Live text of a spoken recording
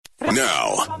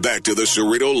Now, back to the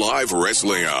Cerrito Live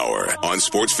Wrestling Hour on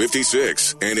Sports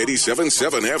 56 and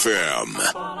 87.7 FM.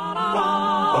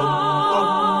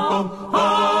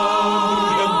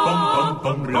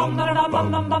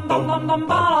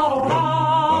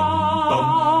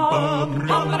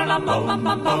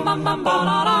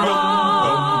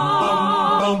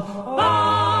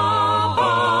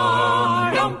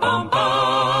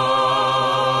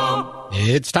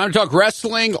 It's time to talk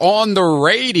wrestling on the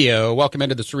radio. Welcome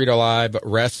into the Cerrito Live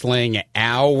Wrestling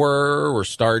Hour. We're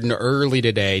starting early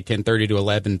today, 10:30 to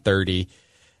 11:30.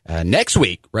 Next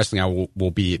week, Wrestling Hour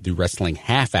will be the Wrestling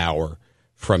Half Hour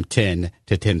from 10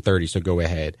 to 10:30. So go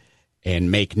ahead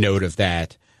and make note of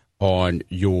that on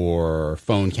your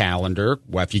phone calendar.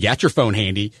 Well, if you got your phone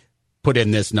handy, put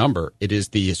in this number. It is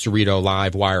the Cerrito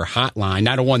Live Wire hotline,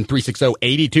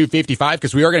 901-360-8255,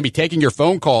 because we are going to be taking your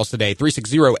phone calls today,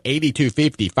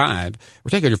 360-8255. We're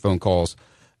taking your phone calls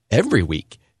every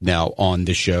week now on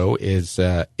the show, is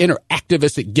interactive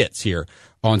as it gets here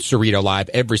on Cerrito Live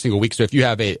every single week. So if you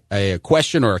have a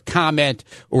question or a comment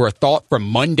or a thought from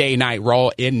Monday Night Raw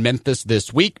in Memphis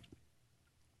this week,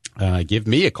 give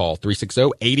me a call,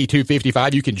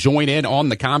 360-8255. You can join in on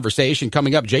the conversation.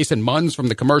 Coming up, Jason Munz from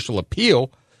the Commercial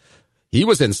Appeal. He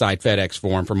was inside FedEx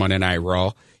Forum for Monday Night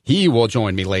Raw. He will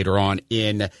join me later on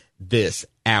in this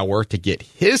hour to get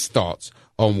his thoughts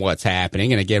on what's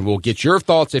happening. And again, we'll get your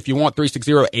thoughts if you want.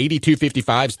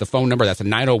 360-8255 is the phone number. That's a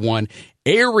 901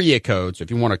 area code. So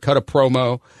if you want to cut a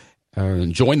promo,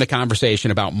 join the conversation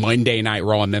about Monday Night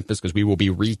Raw in Memphis, because we will be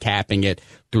recapping it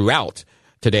throughout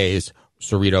today's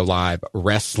Cerrito Live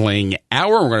Wrestling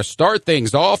Hour. We're going to start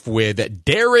things off with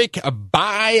Derrick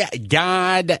by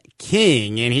God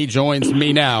King, and he joins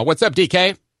me now. What's up,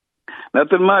 DK?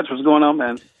 Nothing much. What's going on,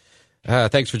 man?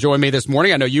 Thanks for joining me this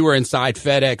morning. I know you were inside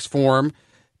FedEx Forum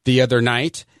the other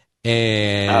night,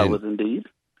 and I was indeed.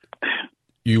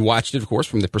 You watched it, of course,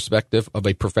 from the perspective of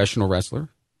a professional wrestler.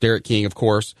 Derrick King, of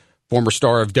course, former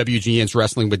star of WGN's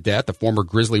Wrestling with Death, a former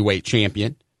Grizzlyweight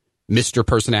champion, Mr.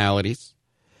 Personalities.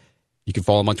 You can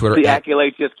follow him on Twitter. The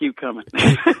accolades just keep coming.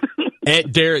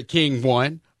 At Derrick King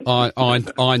 1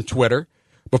 on Twitter.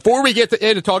 Before we get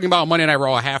into talking about Monday Night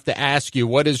Raw, I have to ask you,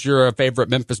 what is your favorite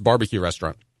Memphis barbecue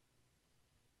restaurant?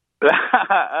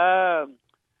 I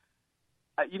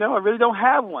really don't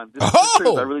have one.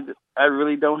 I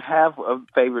really don't have a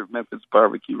favorite Memphis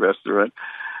barbecue restaurant.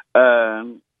 I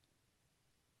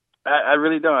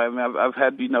really don't. I mean, I've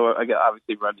had, I got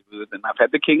obviously Rendezvous, and I've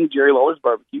had the King Jerry Lawler's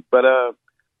barbecue, but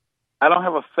I don't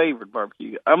have a favorite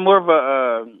barbecue. I'm more of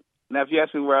a now. If you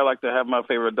ask me where I like to have my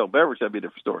favorite adult beverage, that'd be a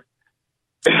different story.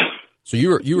 So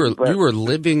you were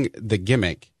living the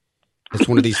gimmick. It's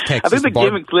one of these Texas. I think the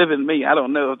gimmick's living me. I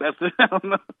don't know. I don't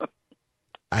know.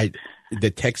 The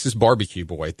Texas barbecue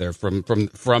boy there from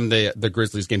the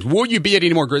Grizzlies games. Will you be at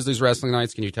any more Grizzlies wrestling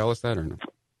nights? Can you tell us that or no?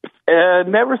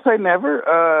 Never say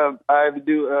never. I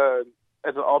do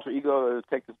as an alter ego of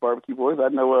Texas barbecue boys. I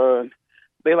know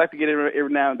they like to get in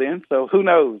every now and then. So who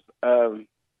knows?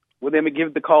 When they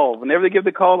give the call, whenever they give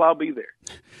the call, I'll be there.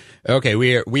 Okay,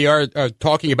 we are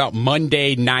talking about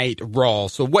Monday Night Raw.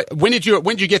 So when did you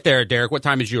get there, Derrick? What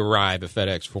time did you arrive at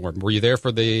FedEx Forum? Were you there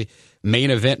for the main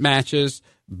event matches?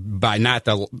 By not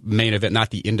the main event,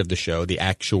 not the end of the show, the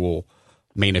actual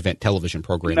main event television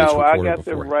program. No, I got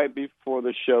there right before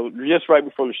the show, just right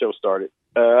before the show started.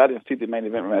 I didn't see the main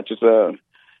event matches.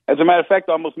 As a matter of fact,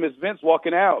 I almost missed Vince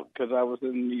walking out because I was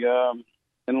in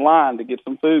line to get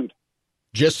some food.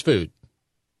 Just food?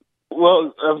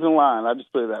 Well, I was in line. I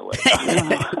just put it that way.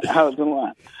 I was in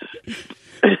line.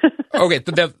 Okay,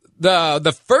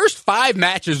 the first 5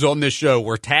 matches on this show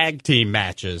were tag team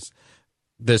matches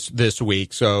this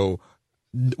week. So,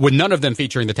 with none of them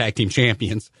featuring the tag team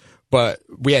champions, but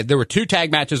there were 2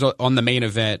 tag matches on the main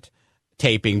event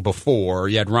taping before.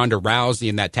 You had Ronda Rousey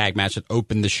in that tag match that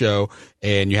opened the show,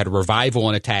 and you had a Revival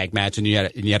in a tag match, and you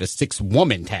had a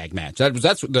 6-woman tag match.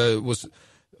 That's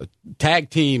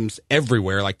tag teams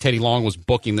everywhere. Like Teddy Long was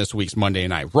booking this week's Monday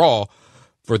Night Raw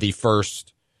for the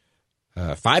first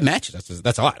 5 matches.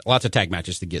 That's a lot. Lots of tag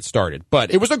matches to get started.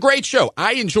 But it was a great show.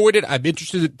 I enjoyed it. I'm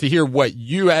interested to hear what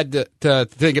you had to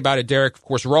think about it, Derrick. Of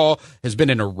course, Raw has been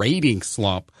in a rating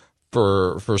slump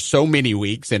for so many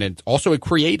weeks, and it's also a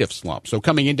creative slump. So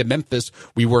coming into Memphis,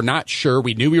 we were not sure.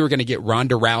 We knew we were going to get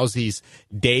Ronda Rousey's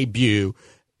debut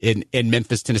in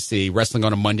Memphis, Tennessee, wrestling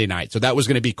on a Monday night. So that was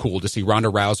going to be cool to see Ronda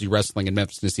Rousey wrestling in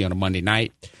Memphis, Tennessee on a Monday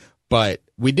night. But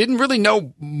we didn't really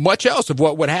know much else of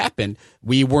what would happen.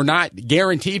 We were not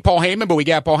guaranteed Paul Heyman, but we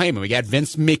got Paul Heyman. We got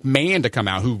Vince McMahon to come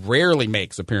out, who rarely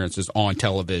makes appearances on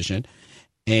television.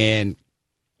 And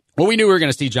well, we knew we were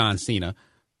going to see John Cena.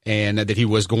 and that he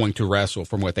was going to wrestle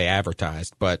from what they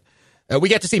advertised. But we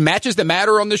got to see matches that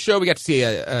matter on the show. We got to see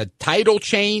a title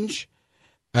change,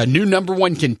 a new number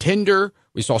one contender.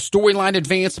 We saw storyline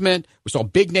advancement. We saw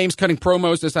big names cutting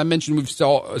promos. As I mentioned, we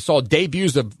saw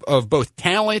debuts of both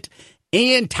talent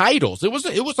and titles. It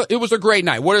was a great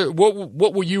night. What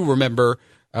will you remember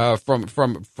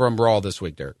from Raw this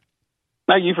week, Derrick?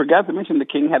 Now, you forgot to mention the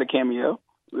King had a cameo.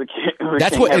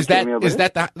 That's what is that? Is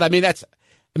that the? I mean,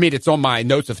 it's on my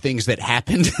notes of things that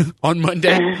happened on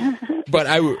Monday. But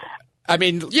I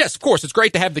mean, yes, of course, it's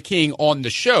great to have the King on the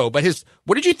show. But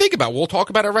what did you think about? We'll talk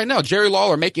about it right now. Jerry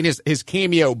Lawler making his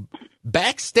cameo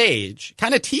backstage,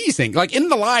 kind of teasing, like in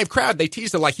the live crowd, they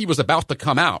teased it like he was about to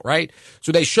come out, right?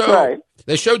 So they show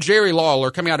Jerry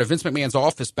Lawler coming out of Vince McMahon's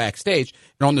office backstage,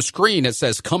 and on the screen it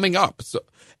says "coming up." So,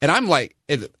 and I'm like,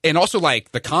 and also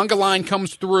like the conga line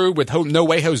comes through with "No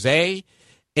Way Jose,"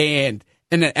 and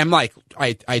I'm like,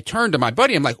 I turned to my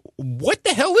buddy, I'm like, what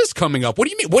the hell is coming up? What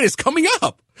do you mean? What is coming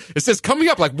up? It says coming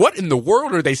up. Like, what in the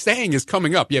world are they saying is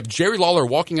coming up? You have Jerry Lawler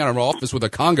walking out of an office with a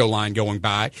Congo line going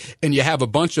by, and you have a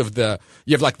bunch of you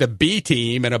have like the B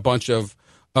team and a bunch of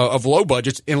low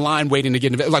budgets in line waiting to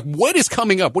get invited. Like, what is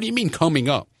coming up? What do you mean coming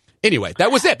up? Anyway,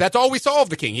 that was it. That's all we saw of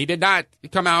the King. He did not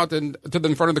come out in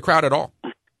front of the crowd at all.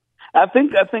 I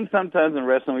think sometimes in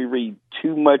wrestling we read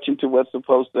too much into what's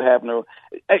supposed to happen. Or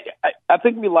I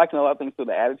think we liken a lot of things to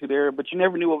the Attitude Era, but you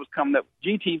never knew what was coming up.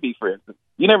 GTV, for instance,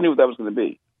 you never knew what that was going to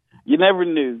be. You never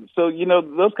knew. So,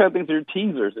 those kind of things are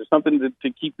teasers. There's something to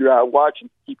keep your eye watching,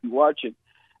 to keep you watching.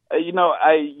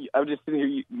 I'm just sitting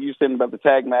here, you saying about the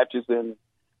tag matches and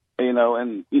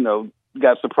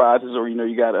got surprises or,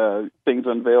 you got things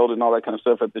unveiled and all that kind of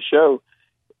stuff at the show.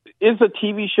 It's a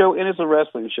TV show and it's a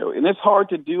wrestling show, and it's hard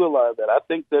to do a lot of that. I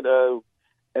think that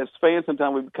as fans,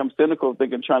 sometimes we become cynical,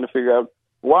 trying to figure out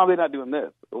why are they not doing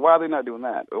this, why are they not doing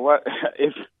that. Why,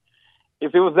 if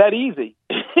it was that easy,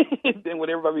 then would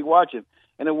everybody be watching?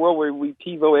 In a world where we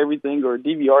TiVo everything or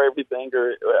DVR everything,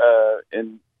 or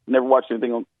and never watch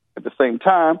anything at the same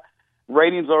time,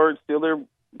 ratings are still their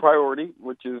priority,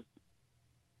 which is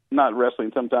not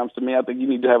wrestling. Sometimes, to me, I think you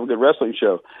need to have a good wrestling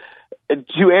show.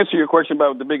 To answer your question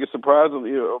about the biggest surprise,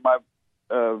 my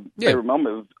favorite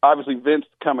moment was obviously Vince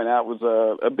coming out was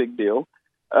a big deal.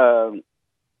 You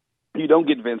don't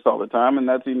get Vince all the time, and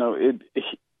that's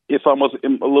it's almost a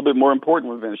little bit more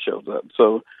important when Vince shows up.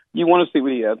 So you want to see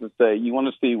what he has to say. You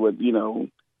want to see what's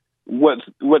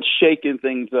shaking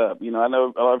things up. I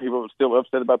know a lot of people are still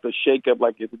upset about the shakeup,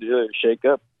 like it's a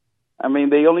shakeup. I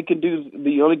mean, they only can do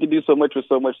so much with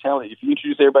so much talent. If you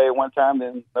introduce everybody at one time,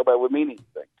 then nobody would mean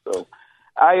anything. So,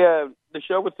 the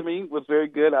show to me was very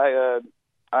good. I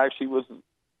actually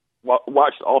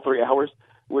watched all 3 hours,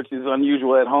 which is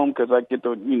unusual at home because I get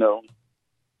to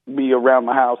be around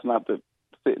my house, not to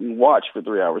sit and watch for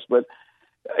 3 hours. But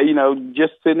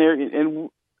just sitting there, and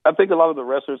I think a lot of the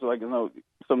wrestlers, like some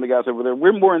of the guys over there,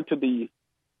 we're more into the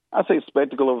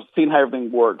spectacle of seeing how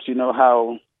everything works.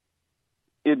 How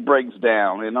it breaks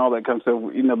down and all that kind of stuff.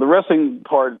 The wrestling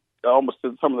part, almost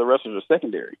some of the wrestlers are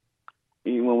secondary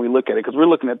when we look at it, because we're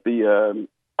looking at the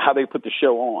how they put the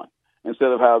show on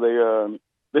instead of how they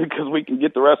because we can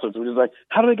get the wrestlers. We're just like,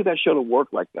 how do they get that show to work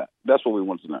like that? That's what we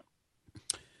want to know.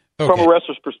 Okay. From a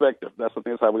wrestler's perspective, that's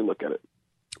how we look at it.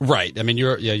 Right. I mean,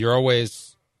 you're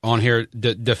always on here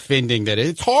defending that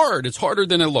it's hard. It's harder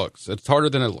than it looks. It's harder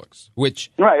than it looks.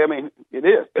 Which right. I mean, it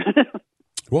is.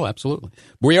 Well, absolutely.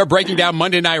 We are breaking down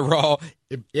Monday Night Raw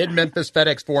in Memphis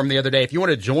FedEx Forum the other day. If you want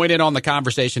to join in on the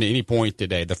conversation at any point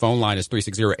today, the phone line is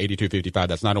 360-8255.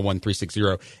 That's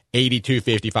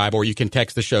 901-360-8255. Or you can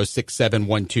text the show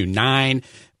 67129.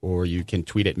 Or you can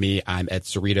tweet at me. I'm at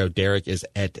Cerrito. Derrick is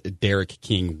at Derrick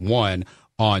King 1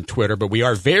 on Twitter. But we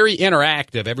are very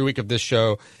interactive. Every week of this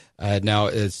show now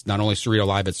is not only Cerrito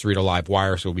Live, but Cerrito Live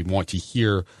Wire. So we want to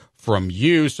hear from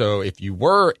you. So if you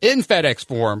were in FedEx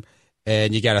Forum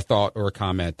and you got a thought or a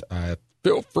comment,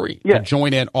 feel free to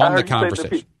join in on the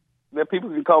conversation. That people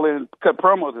can call in and cut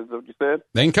promos, is what you said?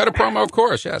 They can cut a promo, of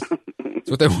course, yes. That's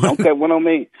what they want. Don't cut one on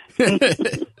me.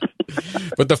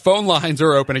 But the phone lines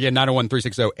are open again,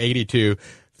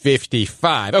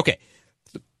 901-360-8255. Okay.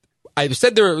 I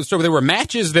said there were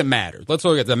matches that mattered. Let's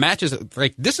look at the matches.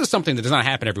 Like, this is something that does not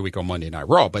happen every week on Monday Night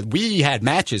Raw, but we had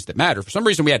matches that mattered. For some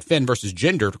reason, we had Finn versus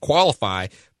Jinder to qualify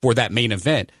for that main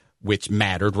event, which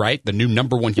mattered, right? The new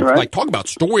number one. Right. Like, talk about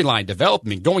storyline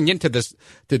development going into this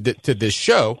to this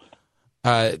show.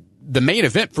 The main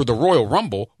event for the Royal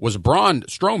Rumble was Braun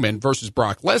Strowman versus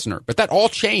Brock Lesnar, but that all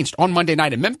changed on Monday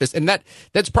night in Memphis, and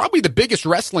that's probably the biggest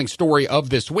wrestling story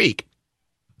of this week.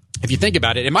 If you think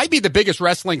about it, it might be the biggest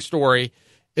wrestling story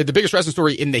in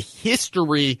the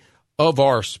history of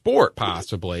our sport,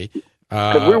 possibly.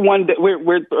 Because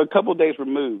we're a couple days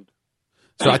removed.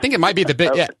 So I think it might be the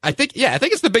big. Yeah, I think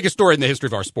it's the biggest story in the history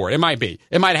of our sport. It might be.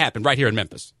 It might have happened right here in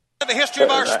Memphis. In the history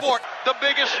of our sport, the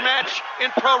biggest match in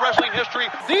pro wrestling history,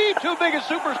 the two biggest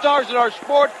superstars in our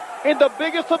sport, in the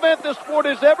biggest event the sport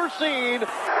has ever seen, the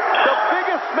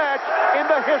biggest match in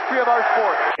the history of our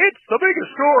sport. It's the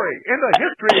biggest story in the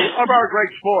history of our great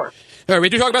sport. All right, we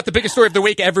do talk about the biggest story of the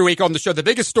week every week on the show. The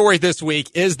biggest story this week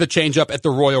is the change-up at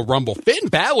the Royal Rumble. Finn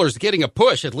Balor's getting a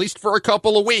push, at least for a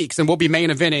couple of weeks, and we'll be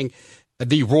main eventing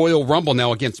the Royal Rumble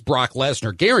now against Brock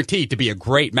Lesnar. Guaranteed to be a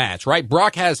great match, right?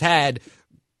 Brock has had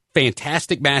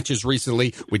fantastic matches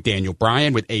recently with Daniel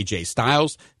Bryan, with AJ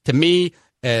Styles. To me,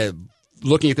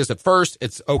 looking at this at first,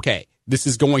 it's okay. This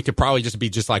is going to probably just be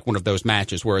just like one of those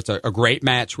matches where it's a great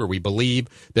match where we believe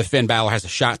that Finn Balor has a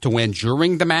shot to win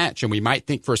during the match, and we might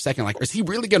think for a second, like, is he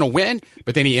really going to win?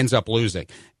 But then he ends up losing.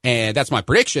 And that's my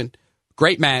prediction.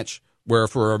 Great match where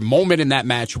for a moment in that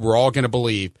match, we're all going to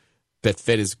believe that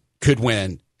Finn could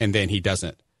win, and then he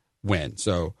doesn't win.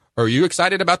 So are you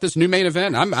excited about this new main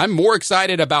event? I'm more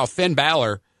excited about Finn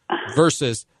Balor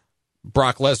versus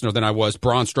Brock Lesnar than I was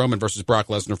Braun Strowman versus Brock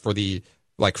Lesnar for the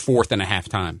fourth and a half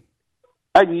time.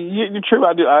 You're true.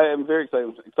 I do. I am very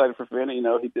excited for Finn. You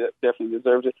know, he definitely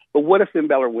deserves it. But what if Finn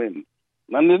Balor wins?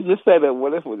 I'm going to just say that.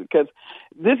 What if? Because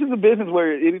this is a business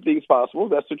where anything's possible.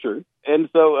 That's the truth. And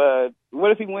so,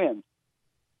 what if he wins?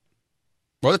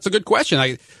 Well, that's a good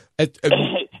question.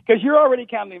 Because you're already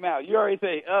counting him out. You already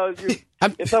say,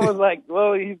 if someone's like,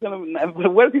 well, he's going to,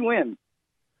 what if he wins?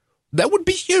 That would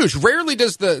be huge. Rarely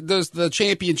does the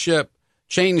championship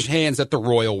change hands at the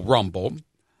Royal Rumble.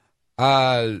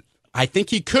 I think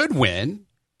he could win.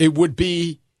 It would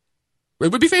be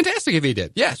fantastic if he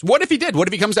did. Yes. What if he did? What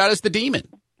if he comes out as the Demon?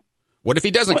 What if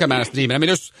he doesn't come out as the Demon? I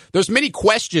mean, there's many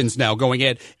questions now going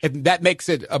in, and that makes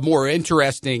it a more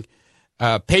interesting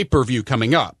pay-per-view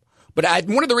coming up. But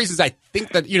one of the reasons I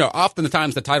think that, often the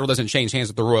times the title doesn't change hands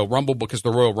at the Royal Rumble because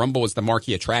the Royal Rumble is the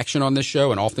marquee attraction on this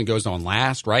show and often goes on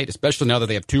last, right? Especially now that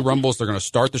they have two Rumbles. They're going to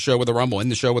start the show with a Rumble,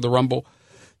 end the show with a Rumble.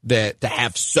 That to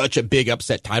have such a big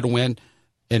upset title win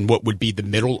in what would be the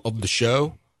middle of the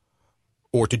show,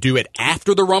 or to do it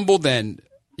after the Rumble, then,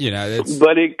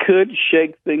 But it could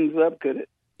shake things up, could it?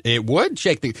 It would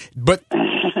shake things. But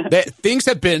things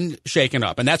have been shaken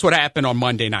up, and that's what happened on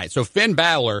Monday night. So Finn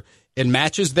Balor, in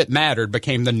matches that mattered,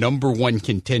 became the number one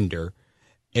contender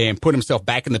and put himself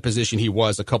back in the position he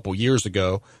was a couple years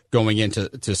ago going into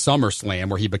SummerSlam,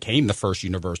 where he became the first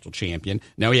Universal Champion.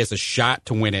 Now he has a shot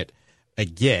to win it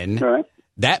again. All right.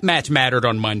 That match mattered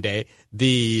on Monday.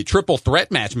 The triple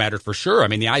threat match mattered for sure. I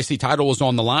mean, the IC title was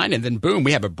on the line, and then boom,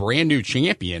 we have a brand new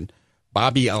champion,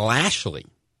 Bobby Lashley.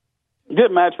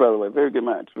 Good match, by the way. Very good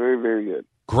match. Very, very good.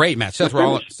 Great match. Seth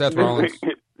Rollins. Seth Rollins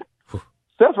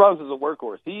is a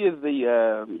workhorse. He is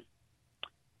the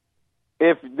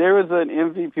if there was an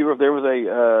MVP or if there was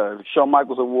a Shawn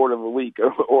Michaels Award of the week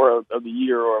or of the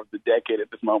year or of the decade at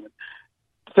this moment,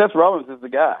 Seth Rollins is the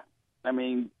guy. I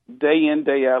mean, day in,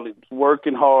 day out, he's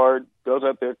working hard, goes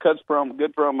out there, cuts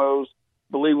good promos,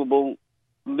 believable.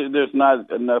 There's not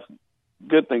enough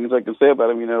good things I can say about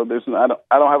him. I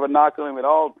don't have a knock on him at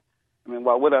all. I mean,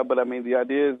 why would I? But I mean, the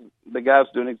idea is the guy's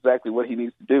doing exactly what he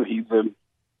needs to do. He's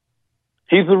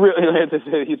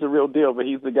a real deal, but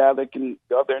he's the guy that can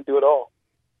go out there and do it all.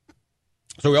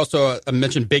 So we also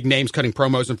mentioned big names cutting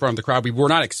promos in front of the crowd. We were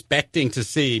not expecting to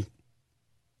see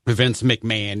Vince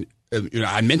McMahon.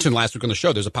 I mentioned last week on the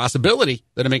show, there's a possibility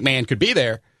that a McMahon could be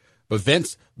there, but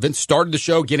Vince started the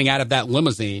show getting out of that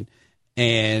limousine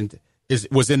and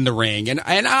was in the ring. And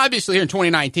obviously here in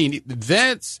 2019,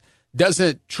 Vince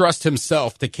doesn't trust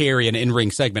himself to carry an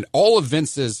in-ring segment. All of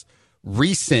Vince's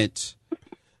recent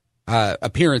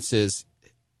appearances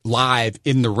live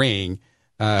in the ring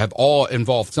have all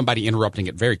involved somebody interrupting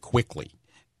it very quickly.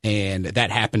 And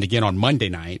that happened again on Monday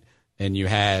night. And you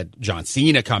had John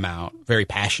Cena come out very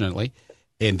passionately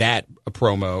in that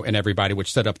promo and everybody,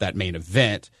 which set up that main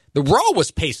event. The Raw was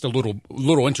paced a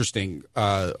little interesting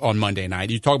on Monday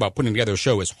night. You talk about putting together a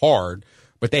show is hard,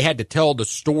 but they had to tell the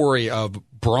story of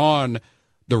Braun,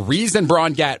 the reason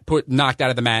Braun got knocked out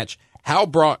of the match, how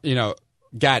Braun,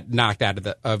 got knocked out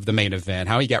of the main event,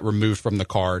 how he got removed from the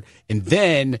card, and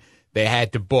then they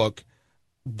had to book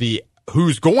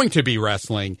who's going to be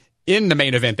wrestling in the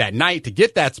main event that night to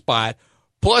get that spot.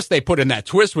 Plus, they put in that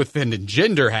twist with Finn and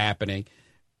Jinder happening.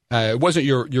 It wasn't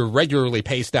your regularly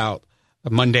paced out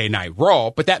Monday Night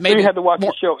Raw, but that made you had to watch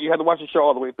the show. You had to watch the show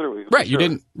all the way through. Right, you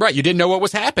didn't. Right, you didn't know what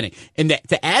was happening. And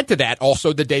to add to that,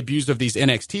 also the debuts of these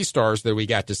NXT stars that we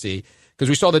got to see, because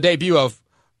we saw the debut of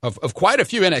of quite a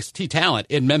few NXT talent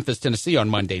in Memphis, Tennessee on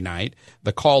Monday night.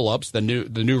 The call-ups, the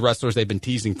new wrestlers they've been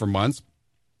teasing for months.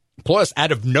 Plus,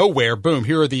 out of nowhere, boom,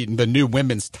 here are the new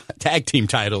women's tag team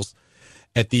titles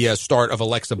at the start of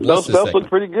Alexa Bliss's Those belts segment. look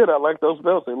pretty good. I like those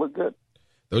belts. They look good.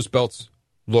 Those belts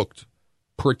looked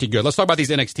pretty good. Let's talk about these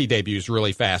NXT debuts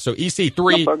really fast. So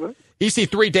EC3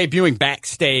 debuting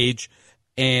backstage,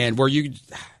 and where you,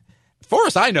 as far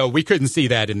as I know, we couldn't see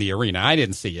that in the arena. I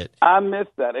didn't see it. I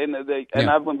missed that, and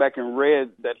I went back and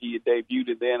read that he had debuted,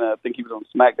 and then I think he was on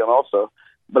SmackDown also.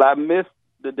 But I missed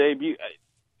the debut.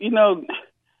 You know,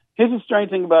 here's the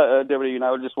strange thing about WWE, and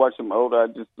I would just watch some old. I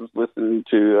just was listening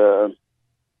to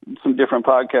some different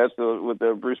podcasts with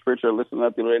Bruce Pritchard, listening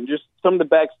up the other, and just some of the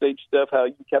backstage stuff. How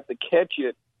you have to catch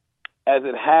it as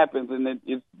it happens, and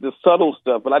it's the subtle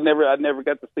stuff. But I never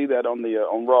got to see that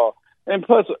on Raw. And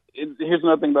plus, here's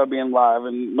another thing about being live,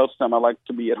 and most of the time I like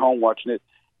to be at home watching it.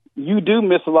 You do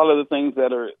miss a lot of the things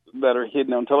that are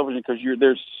hidden on television because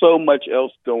there's so much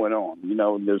else going on. You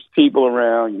know, there's people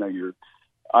around. You know, you're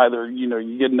either you're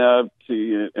getting up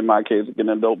to, in my case, getting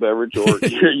an adult beverage, or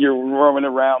you're roaming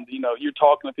around. You know, you're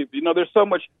talking to people. You know, there's so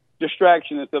much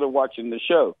distraction instead of watching the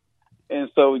show. And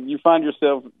so you find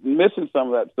yourself missing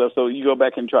some of that stuff. So you go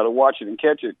back and try to watch it and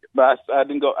catch it. But I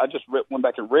didn't go. I just went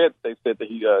back and read. They said that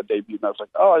he debuted, and I was like,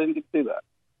 oh, I didn't get to see that.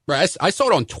 Right. I saw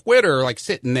it on Twitter, like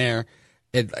sitting there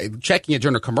and checking it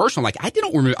during a commercial. Like I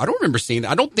don't remember seeing it.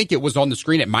 I don't think it was on the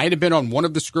screen. It might have been on one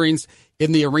of the screens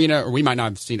in the arena, or we might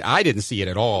not have seen it. I didn't see it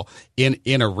at all in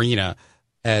arena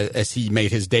as he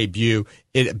made his debut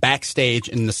backstage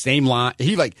in the same line.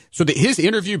 His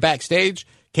interview backstage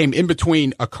came in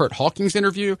between a Kurt Hawkins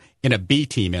interview and a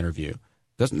B-Team interview.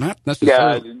 Does not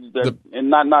necessarily. And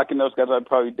not knocking those guys, I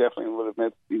probably definitely would have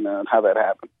missed, how that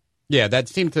happened. Yeah, that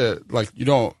seemed to,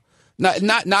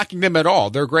 not knocking them at all.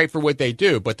 They're great for what they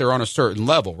do, but they're on a certain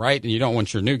level, right? And you don't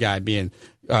want your new guy being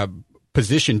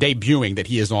positioned, debuting, that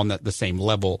he is on the same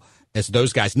level as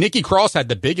those guys. Nikki Cross had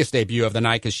the biggest debut of the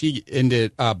night because she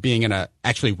ended up being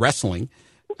actually wrestling.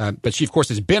 But she, of course,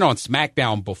 has been on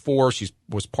SmackDown before. She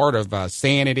was part of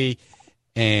Sanity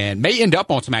and may end up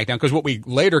on SmackDown because what we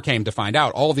later came to find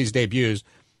out, all these debuts,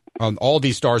 all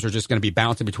these stars are just going to be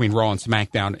bouncing between Raw and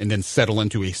SmackDown and then settle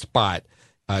into a spot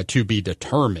to be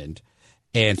determined.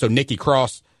 And so Nikki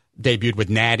Cross debuted with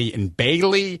Natty and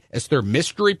Bayley as their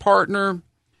mystery partner.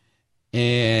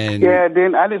 And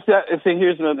then I just see.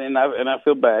 Here's another, and I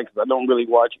feel bad because I don't really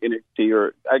watch NXT,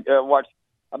 or I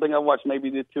think I watched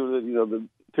maybe the two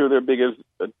of their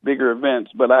bigger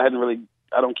events, but I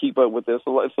don't keep up with this.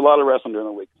 It's a lot of wrestling during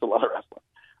the week. It's a lot of wrestling,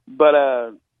 but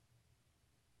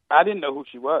I didn't know who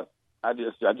she was. I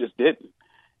just didn't,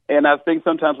 and I think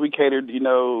sometimes we catered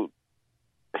to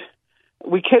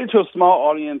a small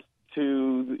audience,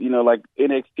 to like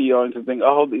NXT audience, and think,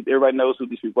 oh, everybody knows who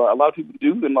these people are. A lot of people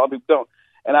do, and a lot of people don't.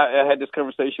 And I had this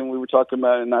conversation we were talking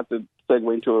about, and not to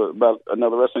segue into about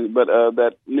another wrestling, but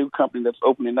that new company that's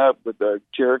opening up with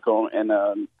Jericho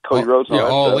and Cody Rhodes. Yeah,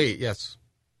 All Elite, yes.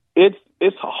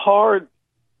 It's hard.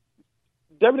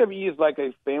 WWE is like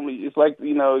a family. It's like,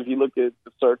 if you look at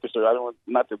the circus, or I don't want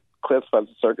not to classify it as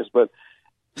a circus, but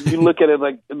you look at it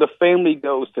like the family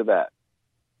goes to that.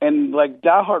 And like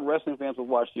diehard wrestling fans will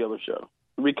watch the other show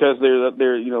because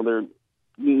they're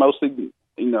mostly,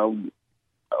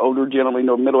 older gentlemen,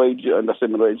 middle-aged,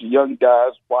 young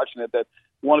guys watching it that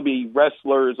want to be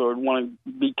wrestlers or want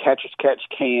to be catch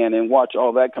can and watch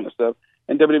all that kind of stuff.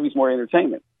 And WWE's more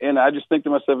entertainment. And I just think to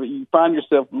myself, you find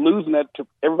yourself losing that to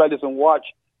everybody doesn't watch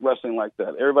wrestling like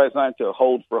that. Everybody's not into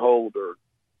hold for hold or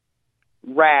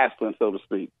wrestling, so to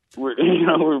speak. We're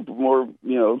more,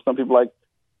 some people like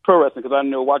pro wrestling because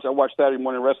I watch Saturday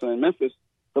morning wrestling in Memphis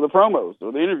for the promos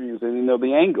or the interviews and,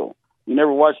 the angle. You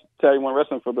never watch Saturday morning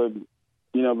wrestling for the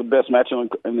best match in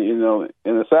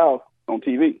the South on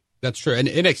TV. That's true, and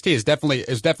NXT is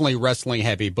definitely wrestling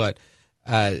heavy, but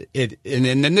and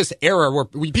in this era where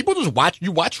people just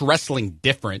watch wrestling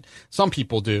different. Some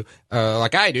people do,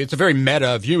 like I do. It's a very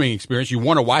meta viewing experience. You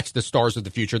want to watch the stars of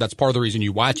the future. That's part of the reason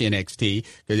you watch NXT,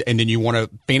 and then you want to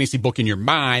fantasy book in your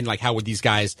mind, like how would these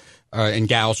guys and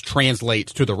gals translate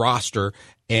to the roster.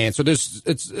 And so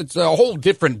it's a whole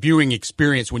different viewing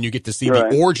experience when you get to see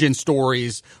the origin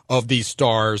stories of these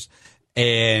stars,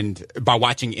 and by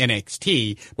watching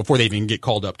NXT before they even get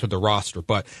called up to the roster.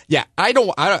 But yeah, I'll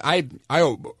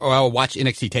watch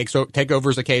NXT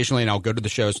takeovers occasionally, and I'll go to the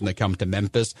shows when they come to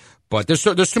Memphis. But there's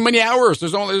too many hours.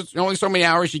 There's only so many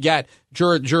hours you got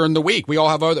during the week. We all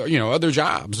have other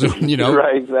jobs,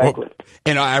 Right, exactly.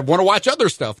 And I want to watch other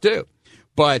stuff too.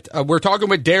 But we're talking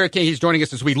with Derrick King. He's joining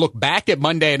us as we look back at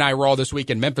Monday Night Raw this week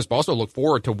in Memphis, but also look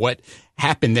forward to what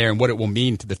happened there and what it will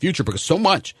mean to the future, because so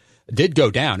much did go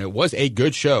down. It was a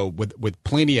good show with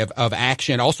plenty of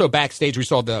action. Also backstage, we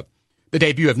saw the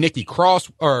debut of Nikki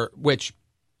Cross,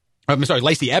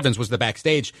 Lacey Evans was the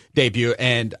backstage debut,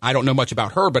 and I don't know much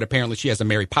about her, but apparently she has a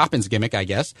Mary Poppins gimmick, I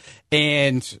guess.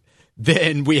 And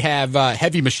then we have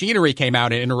Heavy Machinery came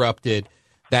out and interrupted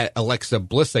that Alexa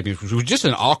Bliss segment, which was just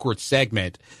an awkward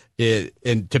segment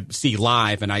and to see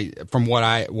live. And from what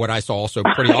I saw, also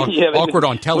pretty awkward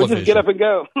on television. We'll just get up and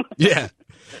go. Yeah.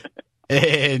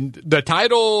 And the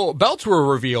title belts were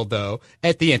revealed, though,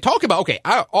 at the end.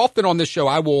 Often on this show,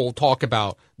 I will talk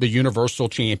about the Universal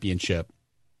Championship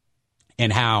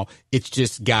and how it's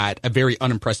just got a very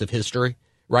unimpressive history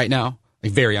right now, a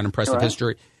very unimpressive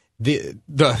history. The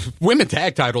women's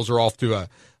tag titles are off to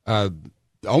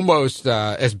almost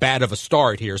as bad of a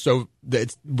start here. So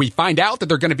we find out that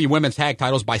they're going to be women's tag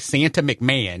titles by Santa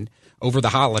McMahon over the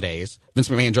holidays. Vince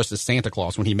McMahon dressed as Santa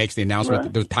Claus when he makes the announcement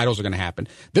that those titles are going to happen.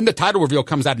 Then the title reveal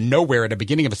comes out of nowhere at the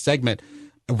beginning of a segment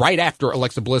right after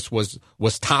Alexa Bliss was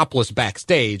topless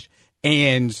backstage,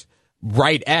 and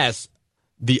right as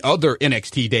the other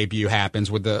NXT debut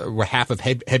happens with where half of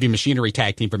Heavy Machinery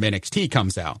tag team from NXT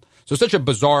comes out. So such a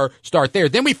bizarre start there.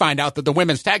 Then we find out that the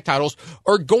women's tag titles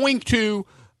are going to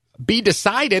be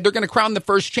decided. They're going to crown the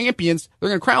first champions. They're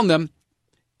going to crown them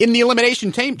in the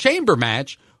Elimination Chamber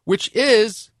match, which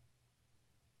is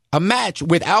a match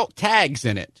without tags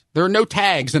in it. There are no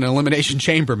tags in an Elimination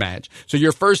Chamber match. So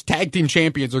your first tag team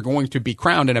champions are going to be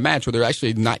crowned in a match where there's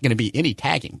actually not going to be any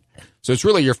tagging. So it's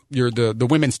really the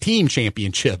women's team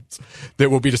championships that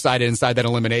will be decided inside that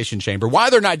Elimination Chamber. Why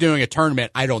they're not doing a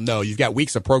tournament, I don't know. You've got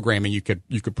weeks of programming. You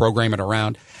could program it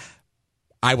around.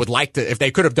 I would like to, if they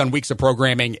could have done weeks of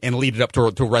programming and lead it up to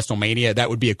WrestleMania, that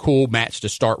would be a cool match to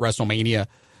start WrestleMania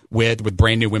with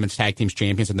brand new women's tag teams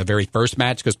champions in the very first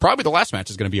match, because probably the last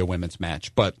match is going to be a women's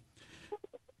match. But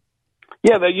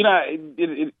yeah,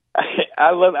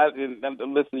 I love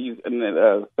listening to you say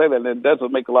that. It does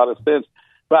make a lot of sense.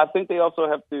 But I think they also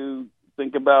have to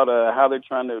think about how they're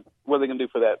what they're going to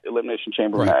do for that Elimination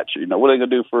Chamber match. What are they going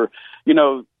to do for,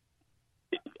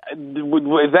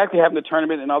 exactly having the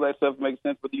tournament and all that stuff makes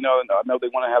sense. But, I know they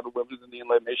want to have the women's in the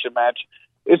elimination match.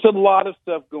 It's a lot of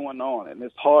stuff going on, and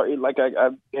it's hard. Like I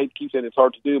hate to keep saying it's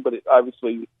hard to do, but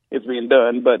obviously it's being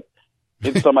done. But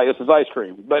it's somebody else's ice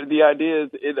cream. But the idea is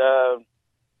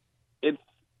it's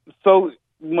so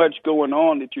much going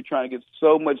on that you're trying to get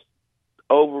so much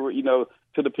over,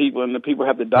 to the people, and the people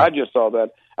have to digest all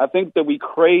that. I think that we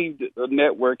craved a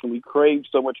network and we craved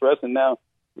so much wrestling. Now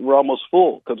we're almost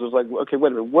full because it's like, okay,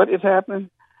 wait a minute, what is happening?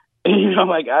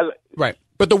 Right.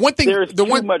 But the one thing, there's too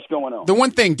much going on. The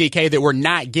one thing, DK, that we're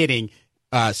not getting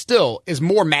still is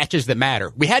more matches that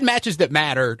matter. We had matches that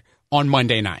mattered on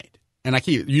Monday night. And I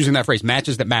keep using that phrase,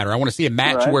 matches that matter. I want to see a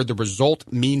match where the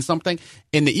result means something.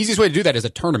 And the easiest way to do that is a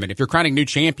tournament. If you're crowning new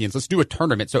champions, let's do a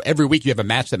tournament. So every week you have a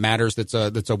match that matters that's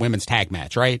a women's tag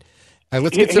match, right?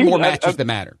 Let's get some more matches that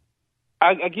matter.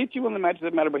 I get you on the matches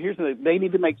that matter, but here's the thing. They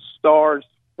need to make stars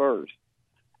first.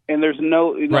 And there's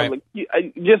no,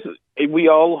 we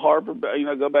all harbor,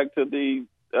 go back to the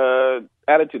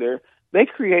attitude there. They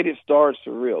created stars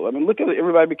for real. I mean, look at it.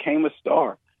 Everybody became a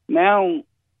star. Now,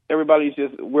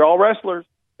 we're all wrestlers.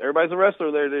 Everybody's a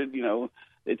wrestler. They're the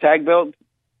tag belt,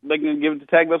 they can give the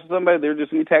tag belt to somebody. They're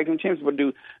just going to be tag team champions. But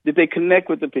did they connect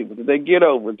with the people? Did they get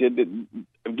over? Giving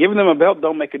them a belt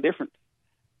don't make a difference.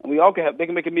 And they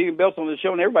can make a million belts on the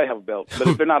show and everybody have a belt. But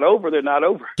if they're not over, they're not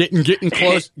over. Getting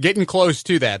close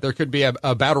to that. There could be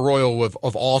a battle royal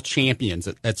of all champions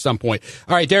at some point.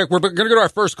 All right, Derrick, we're going to go to our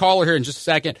first caller here in just a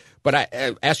second. But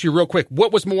I ask you real quick,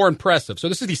 what was more impressive? So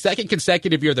this is the second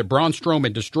consecutive year that Braun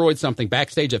Strowman destroyed something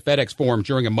backstage at FedEx Forum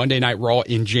during a Monday Night Raw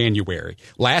in January.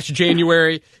 Last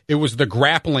January, it was the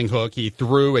grappling hook he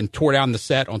threw and tore down the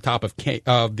set on top of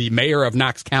the mayor of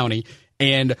Knox County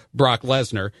and Brock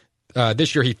Lesnar.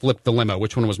 This year he flipped the limo.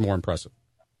 Which one was more impressive?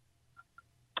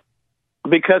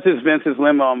 Because it's Vince's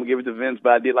limo, I'm going to give it to Vince,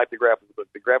 but I did like the grappling hook.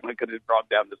 The grappling hook could have brought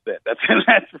down the set. That's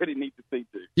pretty neat to see,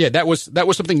 too. Yeah, that was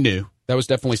something new. That was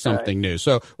definitely something new.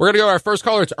 So we're going to go to our first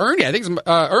caller. It's Ernie. I think it's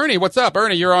Ernie. What's up?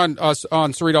 Ernie, you're on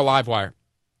Cerrito Livewire.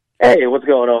 Hey, what's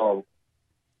going on?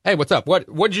 Hey, what's up? What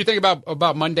did you think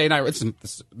about Monday Night?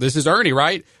 This is Ernie,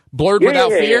 right? Blurred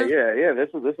Without Fear? Yeah. This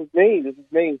is me.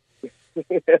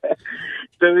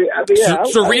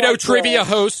 Cerrito Trivia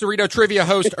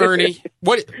host Ernie.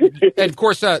 What? And of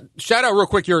course, shout out real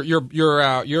quick your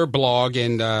blog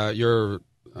and your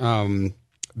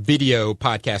video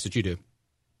podcast that you do.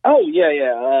 Oh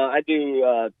yeah. I do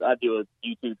a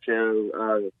YouTube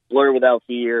show, Blur Without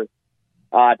Fear.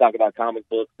 I talk about comic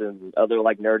books and other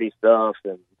like nerdy stuff,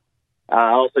 and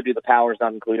I also do the Powers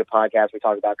Not Included podcast. We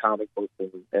talk about comic books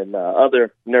and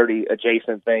other nerdy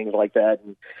adjacent things like that.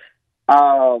 And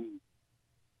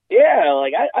yeah,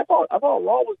 like I thought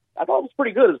Raw was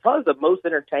pretty good. It's probably the most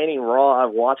entertaining Raw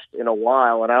I've watched in a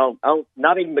while, and I don't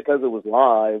not even because it was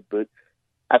live, but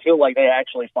I feel like they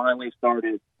actually finally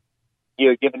started,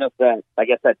 giving us that, I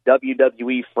guess, that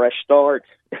WWE fresh start.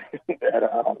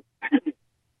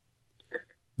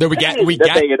 We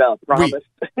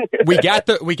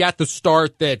got the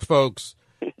start that folks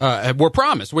were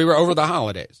promised. We were over the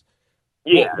holidays.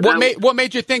 Yeah. What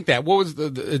made you think that? What was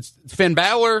it's Finn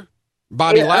Balor,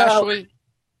 Bobby Lashley?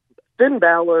 Finn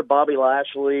Balor, Bobby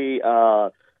Lashley,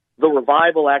 the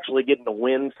Revival actually getting the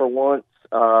win for once,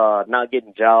 not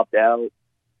getting jobbed out.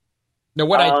 Now,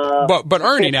 but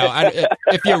Ernie, now,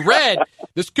 if you read,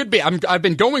 this could be. I've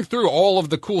been going through all of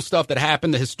the cool stuff that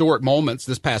happened, the historic moments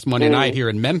this past Monday night here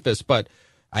in Memphis, but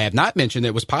I have not mentioned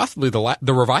it was possibly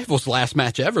the Revival's last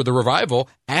match ever. The Revival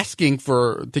asking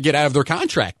to get out of their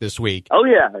contract this week. Oh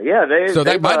yeah.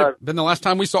 That might have been the last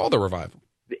time we saw the Revival.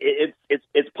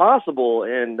 It's possible,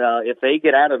 and if they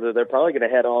get out of it, they're probably going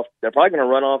to head off. They're probably going to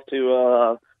run off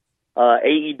to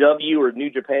AEW or New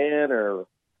Japan or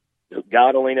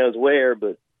God only knows where.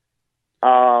 But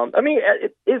I mean,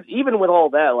 even with all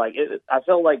that, like I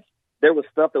felt like there was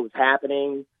stuff that was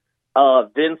happening.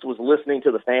 Vince was listening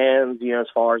to the fans, as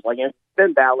far as like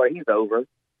Finn Balor, he's over.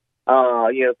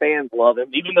 Fans love him,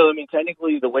 even though I mean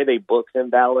technically the way they book Finn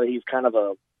Balor, he's kind of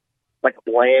a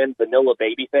bland vanilla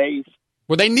babyface.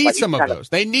 Well, they need some of those.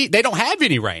 They don't have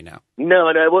any right now.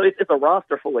 No. Well, it's a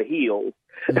roster full of heels.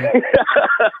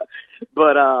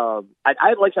 But I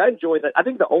enjoyed that. I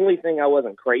think the only thing I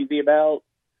wasn't crazy about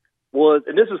was,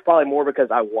 and this is probably more because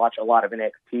I watch a lot of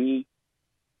NXT.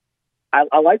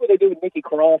 I like what they do with Nikki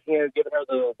Cross, giving her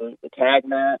the tag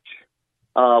match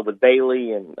with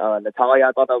Bayley and Natalya.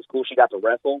 I thought that was cool. She got to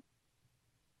wrestle.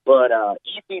 But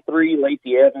EC3,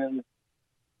 Lacey Evans,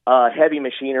 Heavy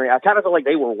Machinery, I kind of felt like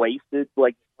they were wasted,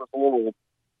 like little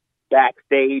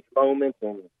backstage moments.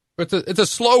 And it's a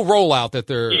slow rollout that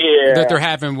they're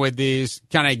having with these,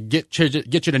 kind of get you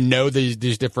to know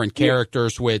these different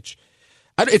characters, which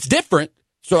it's different.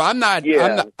 So I'm not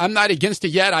against it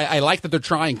yet. I like that they're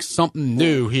trying something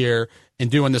new here and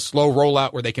doing this slow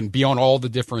rollout where they can be on all the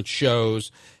different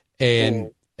shows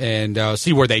and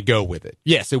see where they go with it.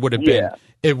 Yes, it would have been.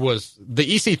 It was the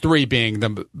EC3 being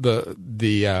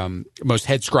the most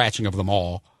head scratching of them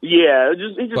all. Yeah,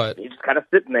 he's just kind of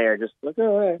sitting there, just like,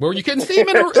 oh, well, you couldn't see him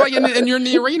and you're in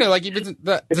the arena, like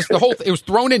the whole. It was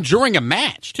thrown in during a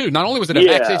match too. Not only was it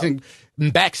a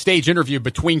backstage interview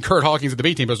between Kurt Hawkins and the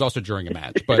B team, but it was also during a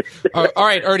match. But all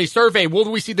right, Ernie, survey: will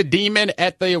we see the Demon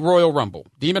at the Royal Rumble?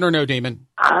 Demon or no Demon?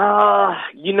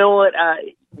 You know what?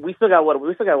 We still got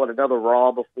another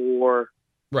Raw before.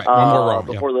 Right, one more Raw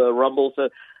before the Rumble. So,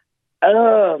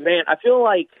 man, I feel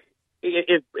like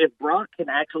if Brock can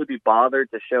actually be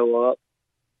bothered to show up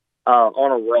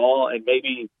on a Raw and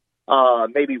maybe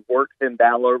work Finn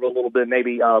Balor a little bit,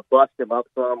 maybe bust him up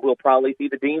some, we'll probably see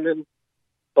the Demon.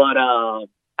 But I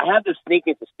have this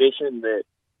sneaking suspicion that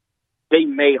they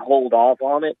may hold off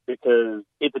on it, because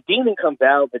if the Demon comes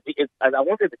out, I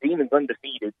wonder if the Demon's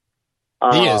undefeated.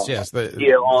 He is, yes.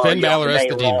 Finn Balor is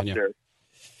the Demon, yeah.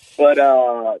 But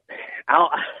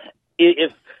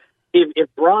if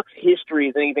Brock's history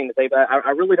is anything to say about it,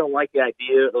 I really don't like the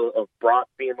idea of Brock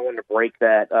being the one to break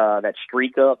that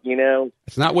streak up,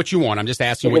 It's not what you want. I'm just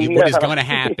asking what is going to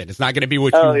happen. It's not going to be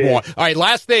what you want. All right,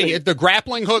 last thing, the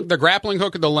grappling hook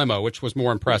of the limo, which was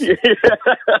more impressive.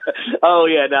 Oh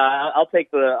yeah, no, I'll take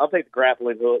the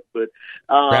grappling hook, but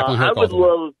grappling hook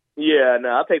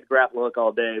I'll take the grappling hook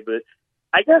all day, but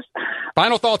I guess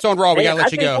final thoughts on Raw. We got to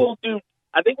let you go.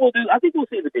 I think we'll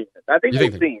see the Demon. I think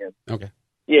we'll see him. Okay.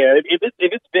 Yeah, if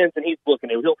it's Vince and he's booking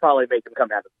it, he'll probably make him come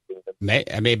out of the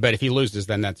Demon. But if he loses,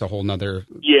 then that's a whole nother.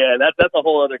 Yeah, that's a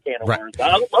whole other can of worms.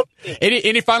 I would love to see him.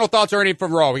 Any final thoughts or anything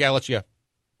from Raw? We got to let you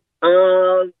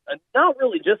go. Not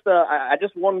really. Just I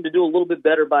just wanted to do a little bit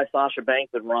better by Sasha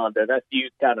Banks and Ronda. That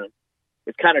feud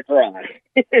it's kind of dry.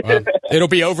 It'll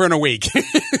be over in a week.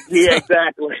 Yeah,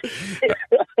 exactly.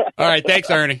 All right, thanks,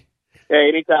 Ernie. Hey,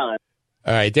 anytime.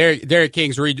 All right, Derrick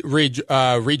King's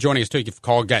rejoining us too. Your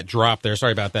call got dropped there.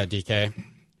 Sorry about that, DK.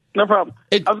 No problem.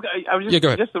 I was just, go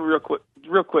ahead. Just real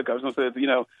quick. I was going to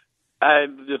say, I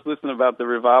just listened about the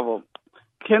Revival.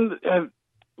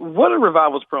 What are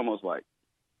Revival's promos like?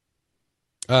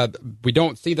 We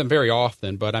don't see them very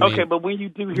often, but I mean, okay, but when you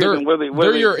do hear them,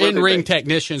 they're your in-ring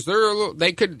technicians.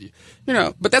 They could,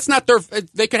 but that's not their.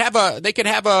 They could have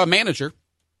a manager.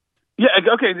 Yeah.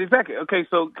 Okay. Exactly. Okay.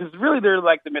 So, because really, they're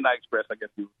like the Midnight Express, I guess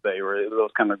you would say, or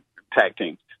those kind of tag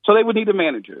teams. So they would need a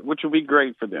manager, which would be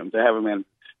great for them to have a manager.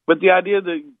 But the idea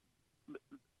that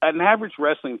an average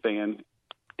wrestling fan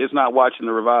is not watching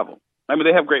the Revival. I mean,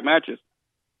 they have great matches.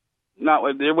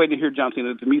 They're waiting to hear John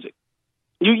Cena's music.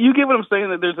 You get what I'm saying?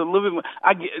 That there's a little bit more.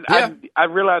 I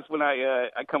realize when I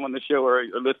come on the show or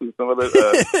listen to some other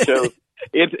shows,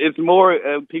 it's more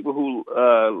people who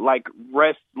like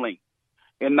wrestling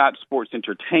and not sports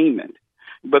entertainment.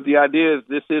 But the idea is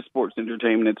this is sports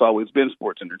entertainment. It's always been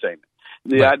sports entertainment.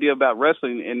 The idea about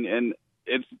wrestling and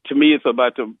it's to me it's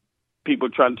about the people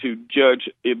trying to judge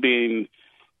it being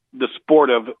the sport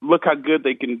of look how good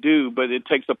they can do, but it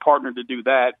takes a partner to do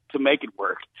that to make it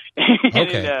work.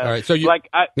 Okay, all right. So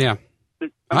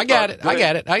I got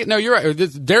it. No, you're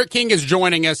right. Derrick King is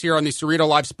joining us here on the Cerrito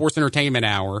Live Sports Entertainment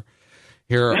Hour.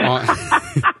 Here on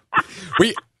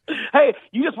Hey,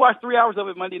 you just watched 3 hours of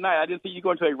it Monday night. I didn't see you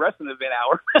going to a wrestling event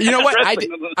hour. You know what?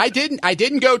 I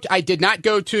did not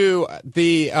go to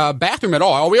the bathroom at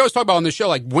all. We always talk about on the show,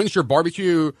 like, when's your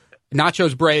barbecue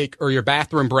nachos break or your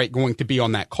bathroom break going to be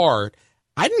on that card?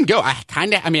 I didn't go. I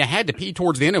had to pee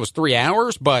towards the end. It was 3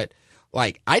 hours, but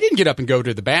like, I didn't get up and go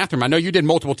to the bathroom. I know you did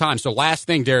multiple times. So last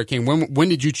thing, Derrick King, when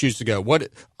did you choose to go? What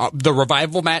the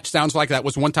Revival match sounds like that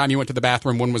was one time you went to the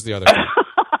bathroom. When was the other time?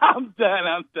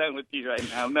 I'm done with you right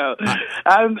now. No,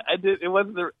 I did. It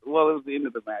wasn't it was the end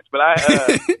of the match, but I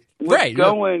was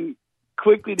going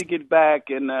quickly to get back,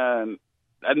 and I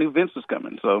knew Vince was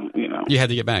coming, so you had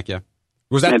to get back. Yeah,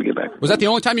 was that the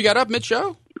only time you got up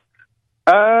mid-show?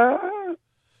 The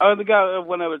guy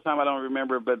one other time I don't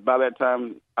remember, but by that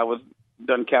time I was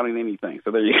done counting anything. So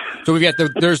there you go. So we got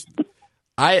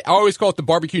I always call it the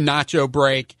barbecue nacho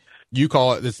break. You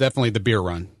call it. It's definitely the beer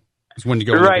run. It's when you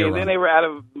go right, and then they were out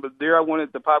of the beer I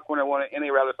wanted, the popcorn I wanted, and they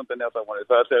were out of something else I wanted.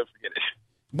 So I said, forget it.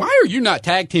 Why are you not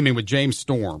tag teaming with James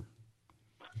Storm?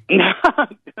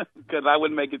 Because I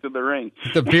wouldn't make it to the ring.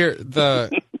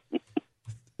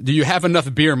 Do you have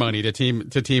enough beer money to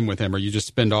team with him, or you just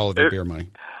spend all of your beer money?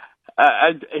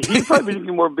 He's probably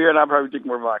drinking more beer, and I'm probably drinking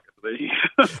more vodka.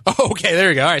 Oh, okay, there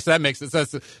you go. All right, so that makes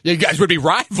sense. You guys would be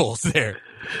rivals there.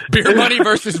 Beer money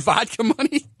versus vodka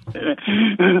money.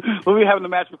 We'll be having the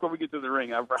match before we get to the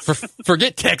ring. I promise.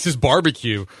 Forget Texas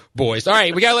barbecue, boys. All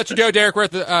right, we gotta let you go, Derrick.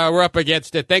 We're up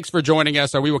against it. Thanks for joining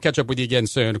us. We will catch up with you again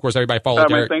soon. Of course, everybody follow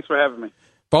Derrick. Man, thanks for having me.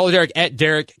 Follow Derrick at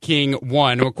Derrick King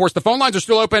 1. Of course, the phone lines are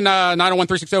still open,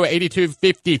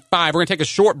 901-360-8255. We're going to take a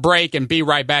short break and be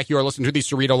right back. You are listening to the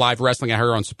Cerrito Live Wrestling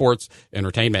Hour on Sports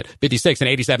Entertainment, 56 and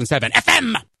 87.7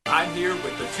 FM. I'm here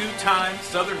with the two-time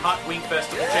Southern Hot Wing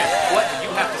Festival champion. What do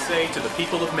you have to say to the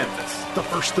people of Memphis? The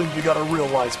first thing you gotta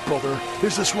realize, brother,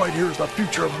 is this right here is the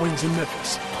future of wings in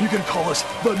Memphis. You can call us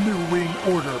the New Wing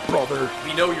Order, brother.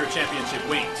 We know your championship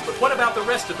wings, but what about the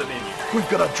rest of the menu? We've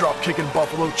got a drop-kicking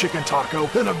buffalo chicken taco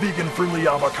and a vegan-friendly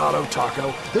avocado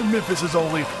taco. And Memphis is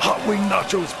only hot wing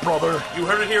nachos, brother. You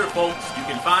heard it here, folks. You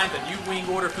can find the New Wing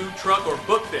Order food truck or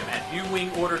book them at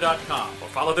newwingorder.com or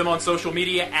follow them on social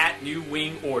media at New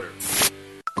Wing Order.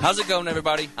 How's it going,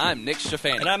 everybody? I'm Nick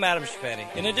Schifani. And I'm Adam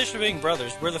Schifani. In addition to being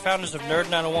brothers, we're the founders of Nerd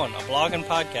 901, a blog and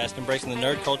podcast embracing the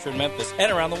nerd culture in Memphis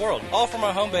and around the world, all from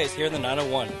our home base here in the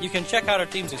 901. You can check out our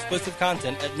team's exclusive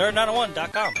content at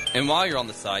nerd901.com. And while you're on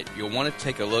the site, you'll want to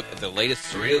take a look at the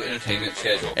latest Cerrito Entertainment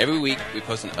schedule. Every week, we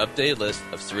post an updated list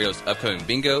of Cerrito's upcoming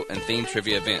bingo and themed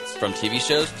trivia events, from TV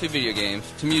shows to video games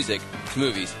to music to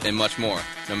movies and much more.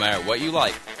 No matter what you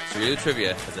like, Cerrito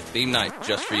Trivia has a theme night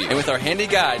just for you. And with our handy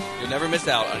guide, you'll never miss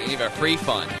out on any of our free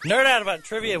fun. Nerd out about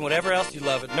trivia and whatever else you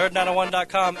love at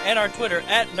nerd901.com and our Twitter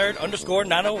at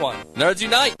nerd_901. Nerds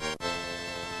unite!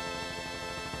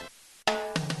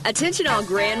 Attention all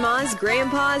grandmas,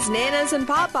 grandpas, nanas, and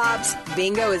pop-pops.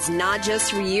 Bingo is not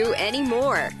just for you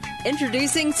anymore.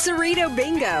 Introducing Cerrito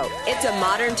Bingo. It's a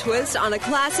modern twist on a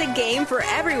classic game for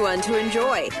everyone to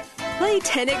enjoy. Play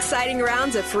 10 exciting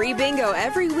rounds of free bingo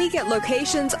every week at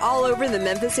locations all over the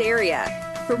Memphis area.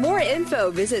 For more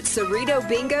info, visit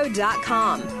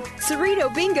CerritoBingo.com.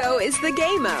 Cerrito Bingo is the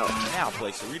game-o. Now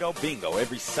play Cerrito Bingo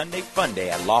every Sunday fun day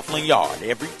at Laughlin Yard,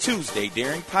 every Tuesday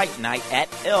during Pike Night at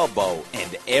Elbow,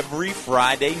 and every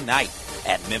Friday night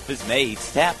at Memphis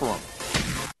Maid's Tap Room.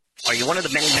 Are you one of the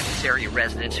many Memphis area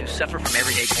residents who suffer from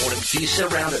everyday boredom? Do you sit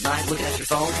around at night looking at your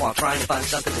phone while trying to find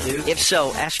something to do? If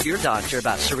so, ask your doctor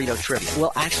about Cerrito Trivia.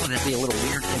 Well, actually, that'd be a little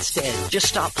weird. Instead, just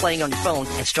stop playing on your phone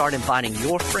and start inviting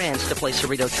your friends to play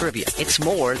Cerrito Trivia. It's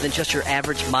more than just your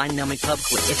average mind-numbing pub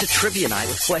quiz. It's a trivia night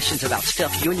with questions about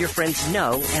stuff you and your friends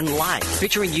know and like,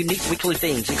 featuring unique weekly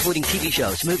themes, including TV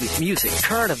shows, movies, music,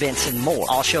 current events, and more.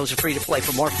 All shows are free to play.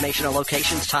 For more information on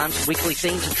locations, times, weekly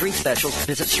themes, and drink specials,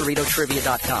 visit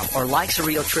CerritoTrivia.com or like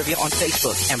Cerrito Trivia on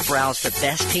Facebook and browse the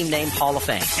Best Team Name Hall of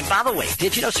Fame. And by the way,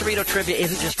 did you know Cerrito Trivia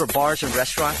isn't just for bars and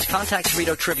restaurants? Contact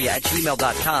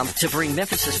CerritoTrivia@gmail.com to bring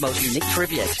Memphis' most unique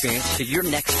trivia experience to your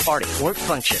next party, work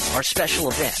function, or special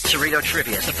event. Cerrito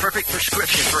Trivia is the perfect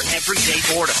prescription for everyday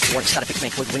boredom. Warning: side effects may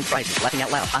include winning prizes, laughing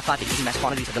out loud, high five, eating mass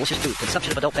quantities of delicious food,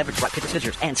 consumption of adult beverages like pitted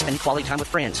scissors, and spending quality time with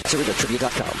friends.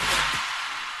 CerritoTrivia.com.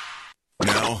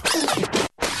 Now,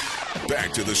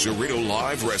 back to the Cerrito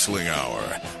Live Wrestling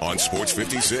Hour on Sports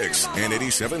 56 and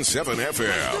 87.7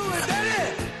 FM.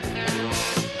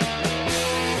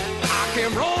 I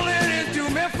came rolling into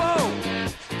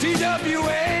Memphis,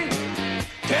 TWA.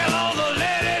 Tell all the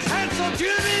ladies handsome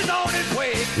Jimmy's on his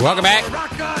way. Welcome back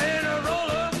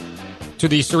to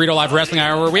the Cerrito Live Wrestling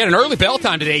Hour. We had an early bell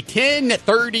time today,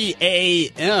 10:30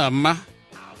 a.m.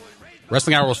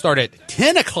 Wrestling Hour will start at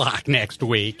 10 o'clock next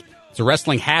week. It's a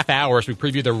wrestling half hour as we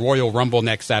preview the Royal Rumble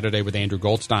next Saturday with Andrew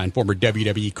Goldstein, former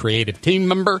WWE creative team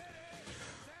member.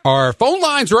 Our phone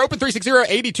lines are open,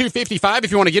 360-8255.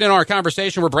 If you want to get in our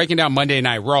conversation, we're breaking down Monday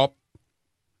Night Raw.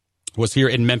 Was here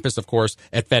in Memphis, of course,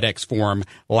 at FedEx Forum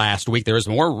last week. There is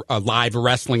more live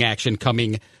wrestling action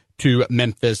coming to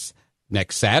Memphis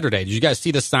next Saturday. Did you guys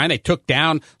see the sign they took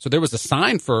down? So there was a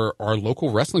sign for our local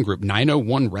wrestling group,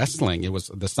 901 Wrestling.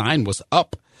 The sign was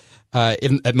up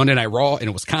at Monday Night Raw, and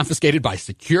it was confiscated by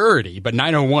security. But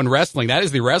 901 Wrestling, that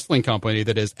is the wrestling company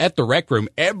that is at the Rec Room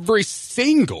every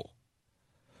single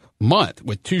month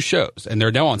with 2 shows, and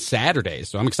they're now on Saturdays.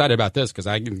 So I'm excited about this because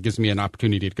it gives me an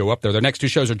opportunity to go up there. Their next 2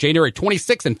 shows are January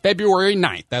 26th and February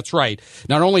 9th. That's right.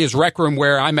 Not only is Rec Room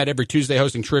where I'm at every Tuesday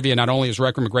hosting trivia, not only is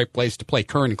Rec Room a great place to play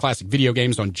current and classic video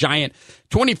games on giant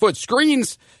 20-foot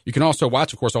screens, you can also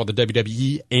watch, of course, all the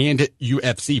WWE and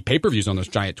UFC pay-per-views on those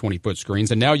giant 20-foot screens.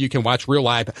 And now you can watch real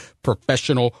live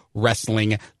professional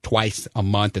wrestling twice a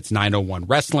month. It's 901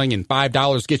 Wrestling, and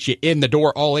 $5 gets you in the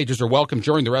door. All ages are welcome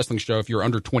during the wrestling show. If you're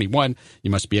under 21,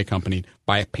 you must be accompanied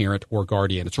by a parent or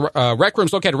guardian. It's Rec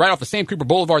Room's located right off of Sam Cooper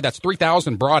Boulevard. That's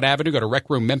 3000 Broad Avenue. Go to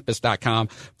RecRoomMemphis.com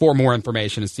for more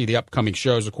information and see the upcoming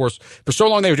shows. Of course, for so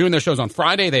long they were doing their shows on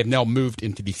Friday. They have now moved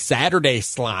into the Saturday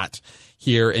slot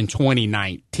here in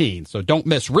 2019. So don't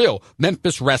miss real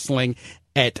Memphis wrestling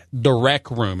at the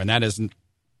Rec Room. And that is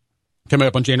coming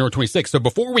up on January 26th. So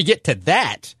before we get to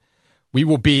that, we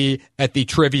will be at the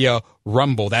Trivia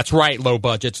Rumble. That's right, low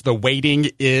budgets. The waiting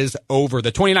is over.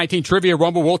 The 2019 Trivia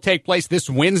Rumble will take place this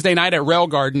Wednesday night at Rail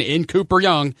Garden in Cooper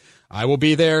Young. I will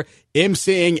be there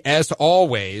emceeing as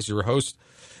always, your host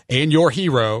and your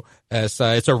hero. As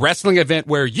it's a wrestling event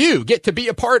where you get to be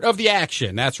a part of the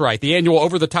action. That's right. The annual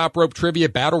Over-the-Top Rope Trivia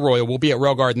Battle Royal will be at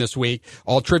Rail Garden this week.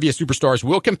 All trivia superstars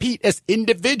will compete as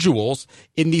individuals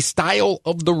in the style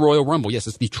of the Royal Rumble. Yes,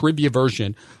 it's the trivia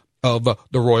version of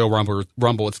the Royal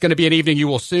Rumble. It's going to be an evening you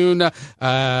will soon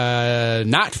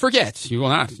not forget. You will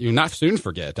not soon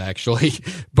forget, actually.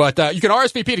 But you can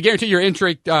RSVP to guarantee your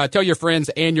entry. Tell your friends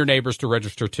and your neighbors to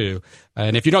register too.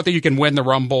 And if you don't think you can win the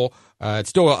Rumble, it's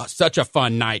still such a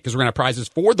fun night because we're going to have prizes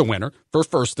for the winner, for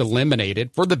first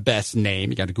eliminated, for the best name.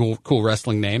 You got a cool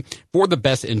wrestling name, for the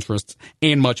best interests,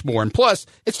 and much more. And plus,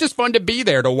 it's just fun to be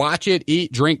there, to watch it,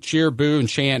 eat, drink, cheer, boo, and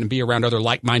chant, and be around other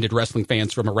like-minded wrestling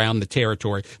fans from around the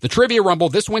territory. The Trivia Rumble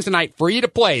this Wednesday night, free to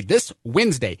play this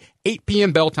Wednesday, 8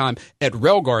 p.m. bell time at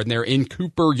Rail Garden there in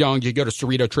Cooper Young. You go to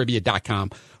CerritoTrivia.com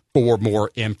for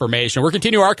more information. We're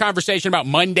continuing our conversation about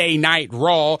Monday Night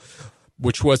Raw,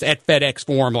 which was at FedEx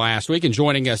Forum last week. And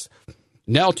joining us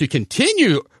now to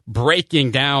continue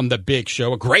breaking down the big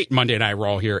show, a great Monday Night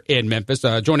Raw here in Memphis.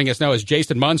 Joining us now is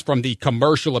Jason Munz from the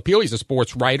Commercial Appeal. He's a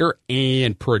sports writer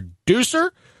and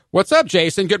producer. What's up,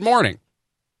 Jason? Good morning.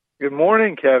 Good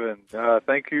morning, Kevin.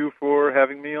 Thank you for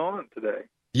having me on today.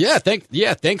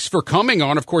 Thanks for coming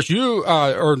on. Of course, you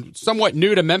are somewhat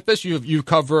new to Memphis. You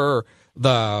cover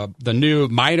the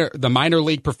minor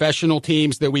league professional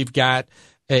teams that we've got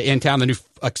in town, the new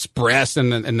Express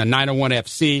and the 901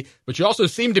 FC, but you also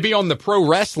seem to be on the pro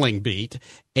wrestling beat,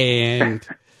 and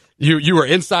you were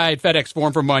inside FedEx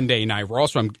Forum for Monday Night Raw,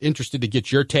 so I'm interested to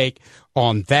get your take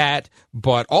on that.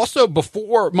 But also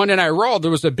before Monday Night Raw,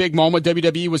 there was a big moment.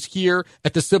 WWE was here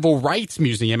at the Civil Rights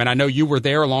Museum, and I know you were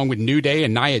there along with New Day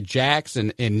and Nia Jax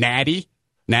and Natty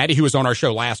Natty, who was on our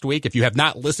show last week. If you have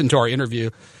not listened to our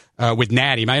interview with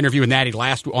Natty, my interview with Natty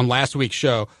on last week's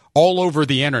show, all over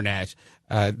the internet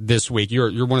this week.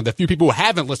 You're one of the few people who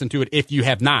haven't listened to it if you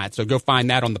have not. So go find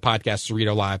that on the podcast,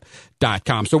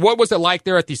 CerritoLive.com. So what was it like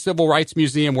there at the Civil Rights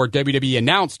Museum where WWE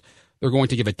announced they're going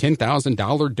to give a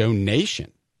 $10,000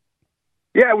 donation?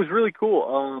 Yeah, it was really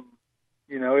cool.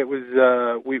 It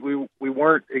was we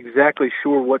weren't exactly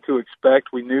sure what to expect.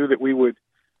 We knew that we would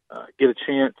get a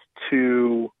chance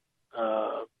to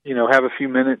have a few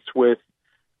minutes with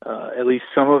at least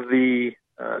some of the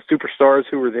superstars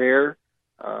who were there.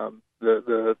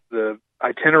 The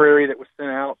itinerary that was sent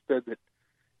out said that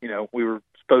we were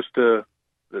supposed to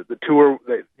the tour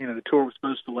was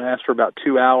supposed to last for about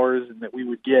 2 hours, and that we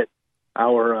would get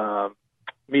our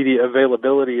media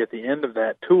availability at the end of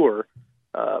that tour.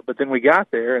 But then we got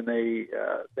there, and they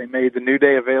made the New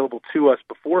Day available to us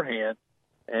beforehand,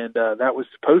 and that was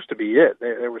supposed to be it.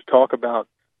 There was talk about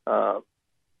that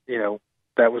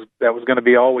was going to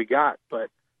be all we got, but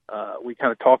we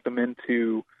kind of talked them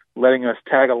into letting us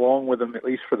tag along with them at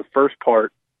least for the first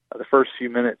part, the first few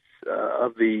minutes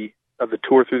of the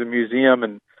tour through the museum,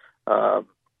 and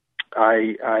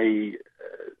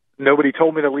nobody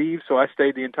told me to leave, so I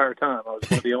stayed the entire time. I was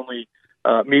one of the only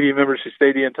media members who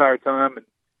stayed the entire time, and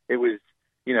it was,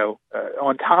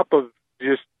 on top of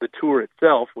just the tour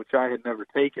itself, which I had never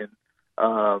taken,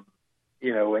 and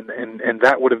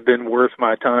that would have been worth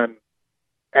my time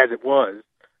as it was,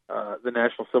 the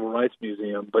National Civil Rights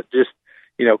Museum, but just,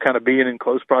 kind of being in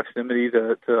close proximity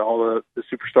to all the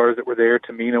superstars that were there.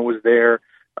 Tamina was there.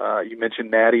 You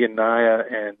mentioned Natty and Nia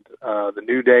and the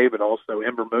New Day, but also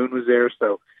Ember Moon was there.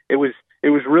 So it was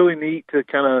really neat to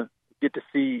kind of get to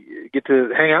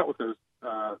hang out with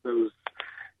those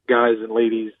guys and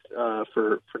ladies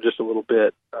for just a little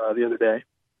bit the other day.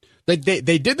 They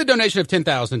did the donation of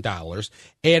 $10,000,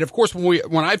 and of course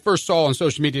when I first saw on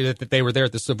social media that they were there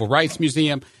at the Civil Rights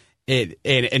Museum, and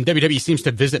WWE seems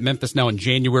to visit Memphis now in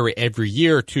January every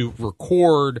year to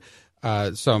record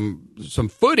some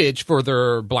footage for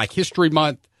their Black History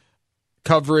Month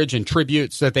coverage and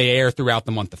tributes that they air throughout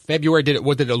the month of February. Did it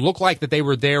look like that they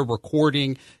were there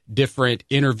recording different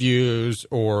interviews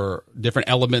or different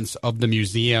elements of the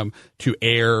museum to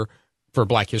air for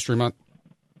Black History Month?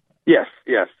 Yes.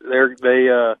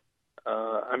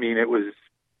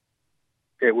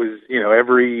 It was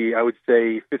every, I would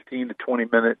say, 15 to 20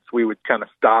 minutes we would kind of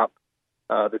stop.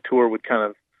 The tour would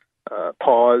kind of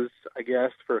pause, I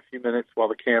guess, for a few minutes while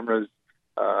the cameras,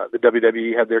 the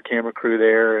WWE had their camera crew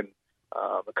there, and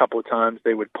a couple of times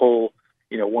they would pull,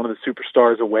 one of the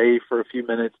superstars away for a few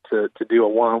minutes to do a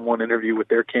one-on-one interview with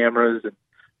their cameras,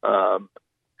 and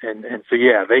so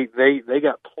yeah, they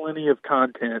got plenty of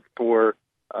content for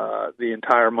the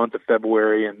entire month of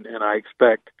February, and I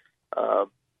expect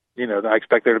I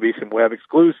expect there to be some web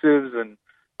exclusives and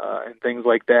things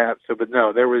like that. So, but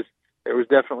no, there was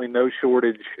definitely no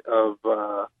shortage of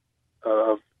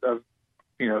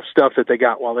stuff that they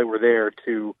got while they were there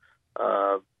to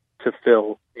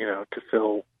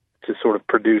sort of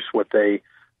produce what they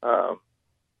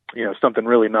something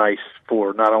really nice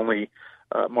for not only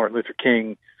Martin Luther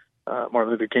King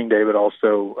Day, but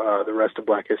also the rest of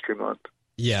Black History Month.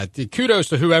 Yeah, kudos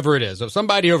to whoever it is. So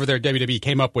somebody over there at WWE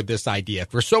came up with this idea.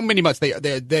 For so many months,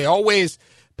 they always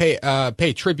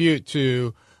pay tribute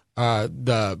to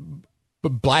the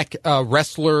Black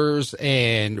wrestlers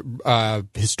and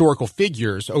historical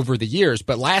figures over the years.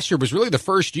 But last year was really the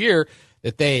first year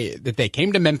that they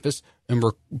came to Memphis and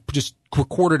just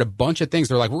recorded a bunch of things.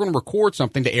 They're like, we're going to record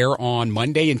something to air on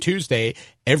Monday and Tuesday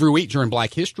every week during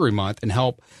Black History Month and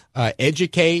help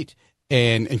educate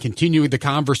and continue the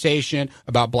conversation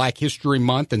about Black History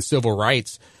Month and civil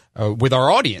rights with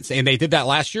our audience. And they did that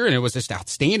last year, and it was just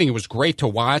outstanding. It was great to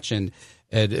watch and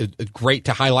great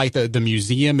to highlight the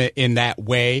museum in that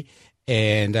way.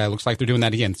 And it looks like they're doing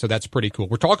that again. So that's pretty cool.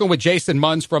 We're talking with Jason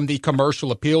Munz from the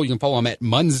Commercial Appeal. You can follow him at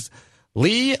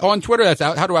Munz.Lee on Twitter. That's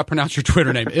how do I pronounce your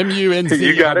Twitter name? M-U-N-Z-L-Y.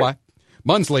 You got it.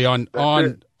 Munz.Lee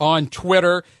on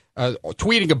Twitter.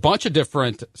 Tweeting a bunch of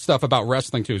different stuff about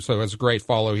wrestling, too. So it's a great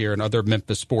follow here and other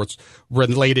Memphis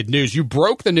sports-related news. You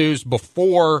broke the news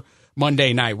before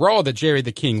Monday Night Raw that Jerry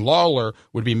the King Lawler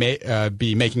would be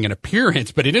making an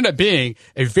appearance, but it ended up being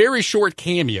a very short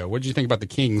cameo. What did you think about the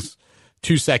King's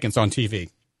 2 seconds on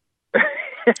TV?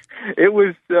 It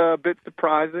was a bit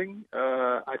surprising.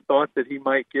 I thought that he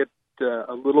might get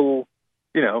a little,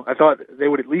 I thought they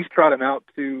would at least trot him out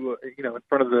to, in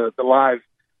front of the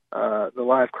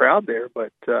live crowd there.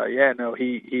 But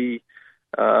he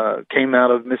came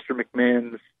out of Mr.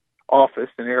 McMahon's office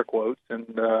in air quotes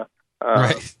and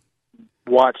right.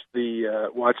 watch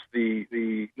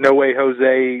the No Way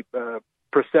Jose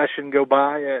procession go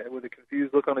by with a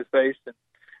confused look on his face,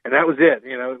 and that was it.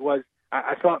 It was.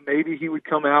 I thought maybe he would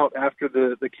come out after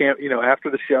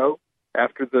after the show,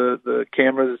 after the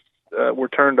cameras were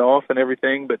turned off and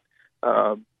everything, but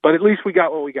at least we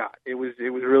got what we got. It was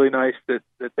really nice that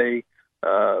they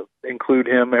include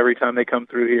him every time they come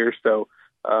through here. So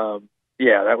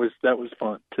yeah, that was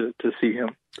fun to see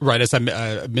him. Right, as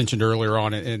I mentioned earlier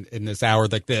on in this hour,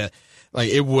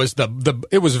 it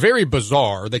was very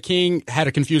bizarre. The King had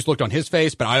a confused look on his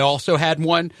face, but I also had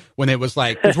one when it was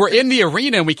like, because we're in the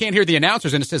arena and we can't hear the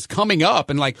announcers, and it says coming up,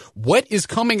 and like, what is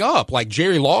coming up? Like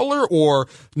Jerry Lawler or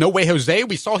No Way Jose?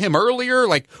 We saw him earlier.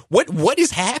 Like, what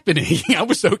is happening? I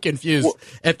was so confused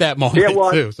at that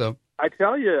moment too. So I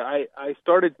tell you, I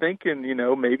started thinking,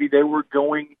 maybe they were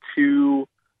going to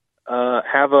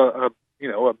have a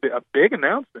big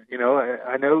announcement.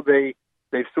 I know they've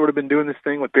sort of been doing this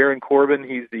thing with Baron Corbin.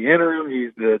 He's the interim,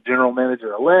 he's the general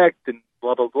manager elect, and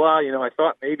blah blah blah. I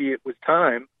thought maybe it was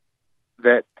time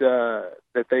that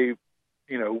they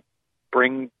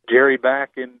bring Jerry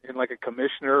back in like a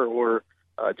commissioner or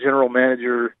general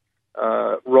manager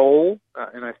role,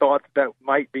 and I thought that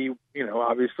might be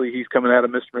obviously he's coming out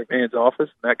of Mr. McMahon's office,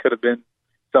 and that could have been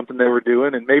something they were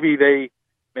doing, and maybe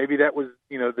that was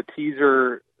the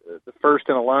teaser, the first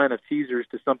in a line of teasers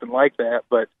to something like that.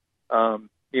 But when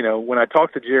I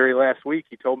talked to Jerry last week,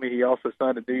 he told me he also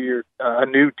signed a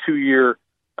new 2-year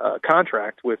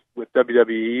contract with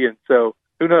WWE, and so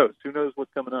who knows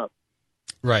what's coming up.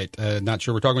 Right, not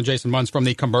sure. We're talking with Jason Munz from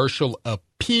the Commercial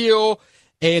Appeal.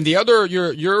 And the other,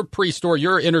 your pre-story,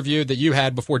 your interview that you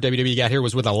had before WWE got here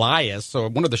was with Elias. So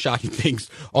one of the shocking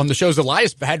things on the show is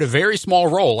Elias had a very small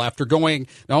role after going,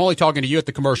 not only talking to you at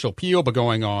the Commercial Appeal, but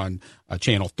going on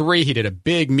Channel 3. He did a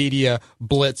big media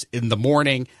blitz in the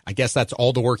morning. I guess that's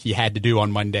all the work he had to do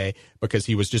on Monday because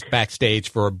he was just backstage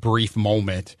for a brief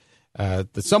moment.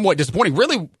 That's somewhat disappointing.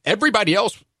 Really, everybody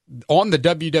else on the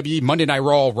WWE Monday Night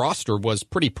Raw roster was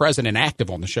pretty present and active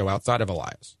on the show outside of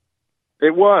Elias.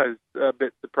 It was a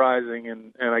bit surprising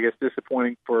and I guess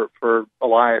disappointing for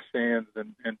Elias fans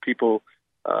and people,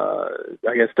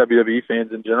 I guess WWE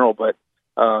fans in general. But,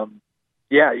 the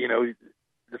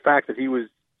fact that he was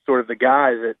sort of the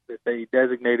guy that they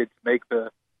designated to make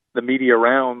the media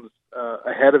rounds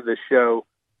ahead of this show,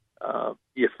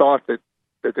 you thought that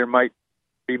there might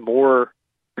be more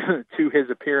to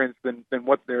his appearance than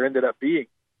what there ended up being.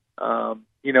 And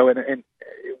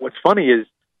what's funny is,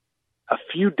 a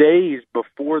few days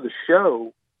before the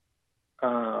show,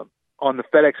 on the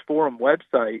FedEx Forum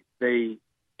website, they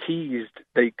teased,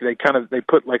 they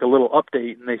put like a little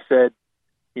update, and they said,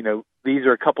 these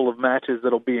are a couple of matches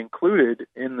that'll be included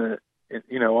on the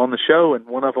show, and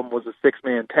one of them was a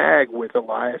 6-man tag with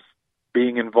Elias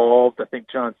being involved. I think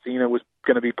John Cena was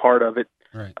going to be part of it,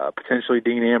 right. Potentially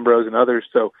Dean Ambrose and others.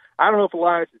 So I don't know if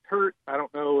Elias is hurt. I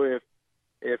don't know if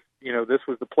this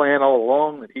was the plan all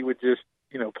along, that he would just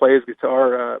play his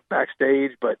guitar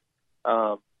backstage, but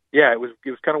it was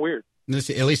kind of weird.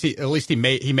 At least he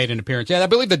made an appearance. Yeah, I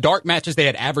believe the dark matches they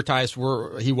had advertised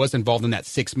he was involved in that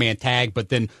 6-man tag. But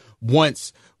then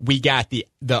once we got the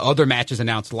other matches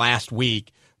announced last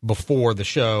week before the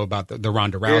show about the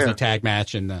Ronda Rousey tag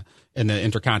match and the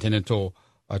Intercontinental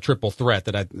triple threat,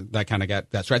 that kind of got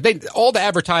that straight. They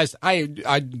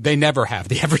never have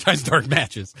the advertised dark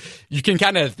matches. You can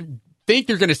kind of think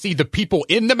you're going to see the people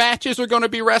in the matches are going to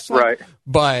be wrestling, right?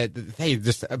 But they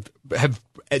just have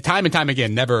time and time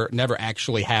again never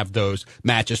actually have those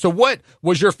matches. So, what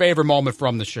was your favorite moment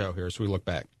from the show here as we look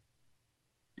back?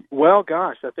 Well,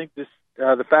 gosh, I think the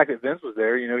fact that Vince was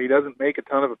there. He doesn't make a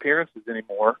ton of appearances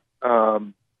anymore,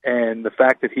 and the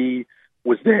fact that he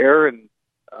was there, and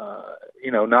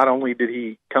not only did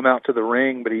he come out to the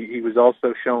ring, but he was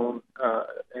also shown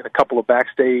in a couple of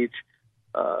backstage.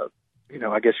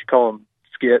 I guess you call them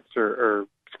skits or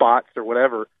spots or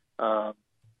whatever.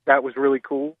 That was really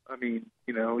cool. I mean,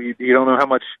 you don't know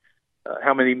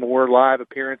how many more live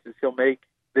appearances he'll make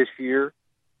this year.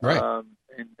 Right.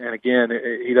 And again,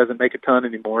 he doesn't make a ton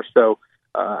anymore. So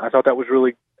I thought that was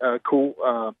really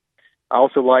cool. I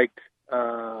also liked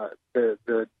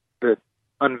the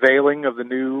unveiling of the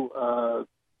new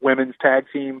women's tag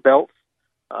team belts.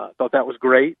 I thought that was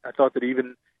great. I thought that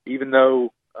even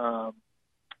though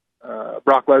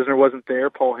Brock Lesnar wasn't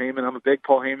there, Paul Heyman, I'm a big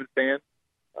Paul Heyman fan.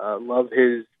 Love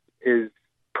his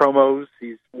promos.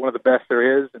 He's one of the best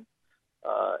there is, and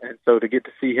so to get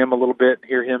to see him a little bit and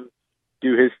hear him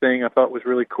do his thing, I thought was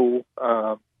really cool.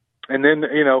 And then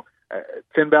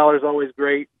Finn Balor's always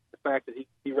great. The fact that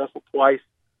he wrestled twice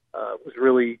was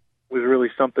really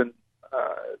something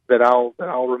that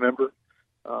I'll remember.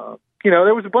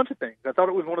 there was a bunch of things. I thought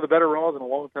it was one of the better Raws in a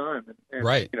long time. And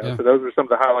right. So those were some of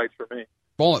the highlights for me.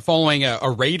 Following a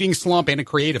rating slump and a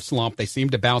creative slump, they seem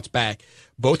to bounce back,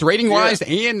 both rating-wise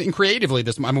and in creatively.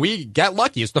 We got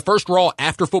lucky. It's the first Raw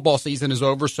after football season is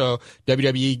over, so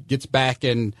WWE gets back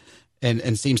and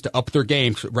seems to up their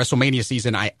game. WrestleMania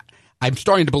season, I'm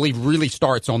starting to believe, really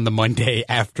starts on the Monday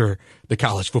after the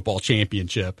college football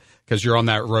championship, because you're on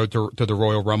that road to the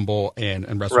Royal Rumble and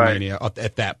WrestleMania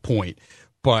at that point.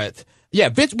 But yeah,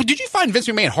 Vince, did you find Vince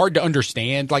McMahon hard to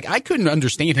understand? Like, I couldn't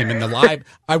understand him in the live.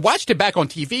 I watched it back on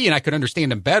TV and I could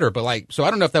understand him better, but so I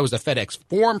don't know if that was a FedEx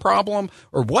Forum problem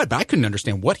or what, but I couldn't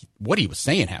understand what he was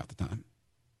saying half the time.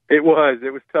 It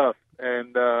was tough.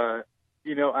 And,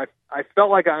 I felt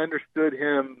like I understood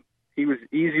him. He was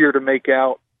easier to make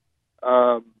out,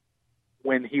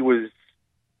 when he was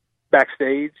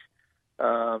backstage,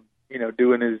 doing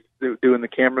the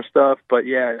camera stuff. But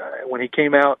yeah, when he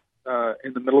came out,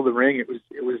 in the middle of the ring, it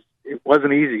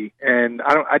wasn't easy, and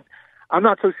I'm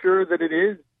not so sure that it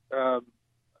is a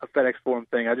FedEx Forum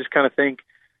thing. I just kind of think,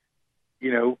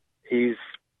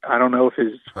 I don't know if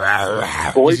his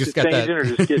voice is changing or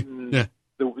just getting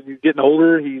getting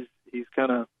older. He's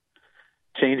kind of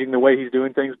changing the way he's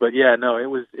doing things. But yeah, no, it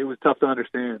was tough to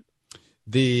understand.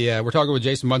 We're talking with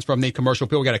Jason Munz from the Commercial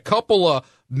Appeal. We got a couple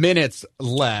of minutes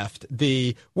left.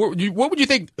 What would you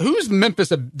think? Who's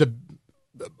Memphis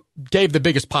gave the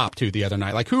biggest pop to the other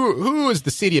night? Like, who is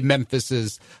the city of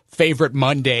Memphis's favorite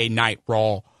Monday Night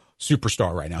Raw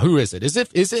superstar right now? Who is it? Is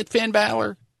it Finn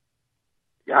Balor?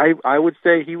 I would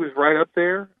say he was right up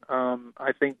there.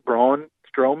 I think Braun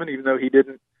Strowman, even though he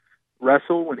didn't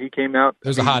wrestle when he came out.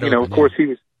 There's a hot open, of course he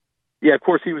was. Yeah, of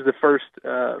course he was the first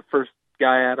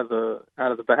guy out of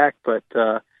the back, but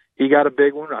he got a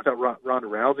big one. I thought Ronda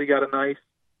Rousey got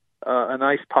a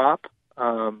nice pop.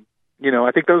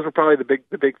 I think those were probably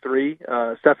the big three.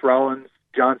 Seth Rollins,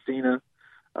 John Cena,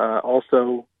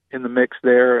 also in the mix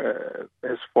there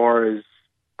as far as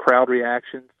crowd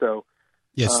reaction. So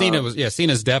yeah,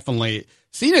 Cena's definitely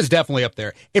up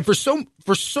there. And for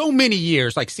so many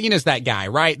years, like, Cena's that guy,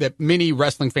 right? That many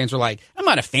wrestling fans are like, I'm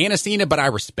not a fan of Cena, but I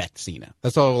respect Cena.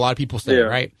 That's what a lot of people say,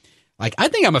 right? Like, I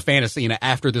think I'm a fan of Cena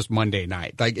after this Monday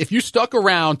night. Like, if you stuck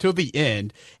around till the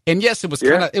end, and yes, it was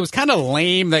kind of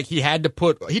lame that he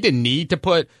didn't need to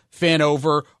put Finn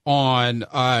over on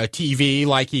TV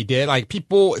like he did. Like,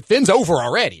 Finn's over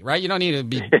already, right? You don't need to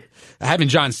be having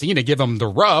John Cena give him the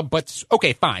rub. But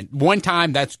okay, fine, one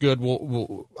time, that's good.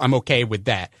 I'm okay with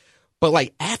that. But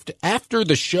like after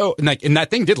the show, and that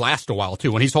thing did last a while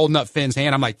too. When he's holding up Finn's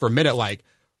hand, I'm like, for a minute, like,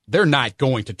 they're not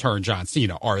going to turn John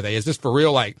Cena, are they? Is this for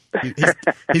real? Like,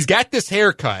 he's got this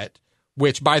haircut,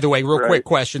 which, by the way, quick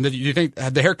question. Do you think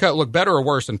the haircut look better or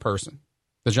worse in person?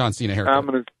 The John Cena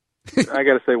haircut? I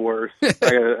got to say worse.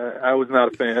 I was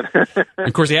not a fan.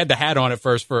 Of course, he had the hat on at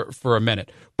first for a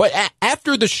minute. But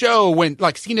after the show, when,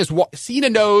 like, Cena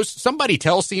knows, somebody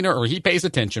tells Cena, or he pays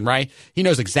attention, right? He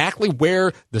knows exactly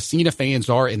where the Cena fans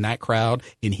are in that crowd,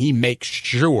 and he makes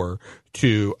sure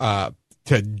to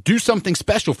do something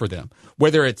special for them.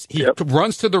 Whether it's he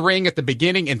runs to the ring at the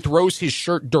beginning and throws his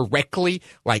shirt directly,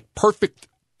 like, perfect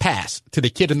pass to the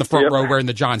kid in the front row wearing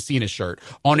the John Cena shirt.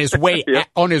 On his way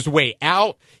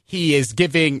out, he is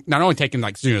not only taking,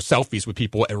 like, selfies with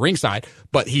people at ringside,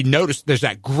 but he noticed there's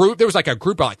that group. There was like a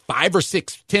group of like 5 or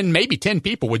 6, 10, maybe 10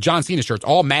 people with John Cena shirts,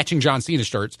 all matching John Cena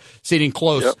shirts, sitting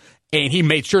close, and he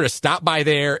made sure to stop by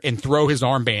there and throw his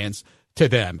armbands to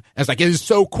them. And it's like, it is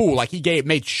so cool. Like, he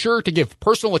made sure to give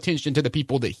personal attention to the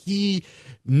people that he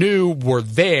knew were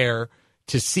there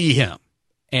to see him.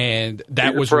 And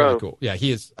that was really cool. Yeah,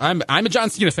 he is. I'm a John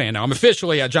Cena fan now. I'm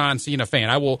officially a John Cena fan.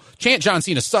 I will chant John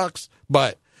Cena sucks,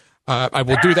 but I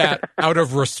will do that out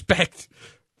of respect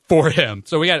for him.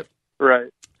 So we got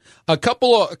a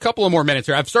couple of more minutes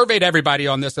here. I've surveyed everybody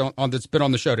on this that's been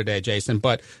on the show today, Jason.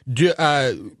 But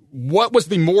what was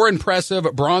the more impressive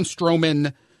Braun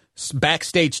Strowman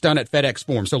backstage stunt at FedEx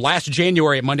Forum? So last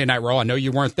January at Monday Night Raw, I know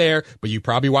you weren't there, but you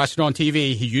probably watched it on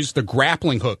TV. He used the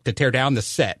grappling hook to tear down the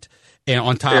set, and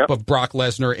on top of Brock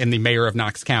Lesnar and the mayor of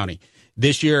Knox County.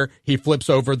 This year, he flips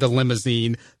over the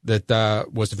limousine that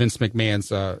was Vince McMahon's,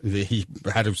 that he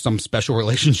had some special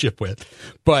relationship with.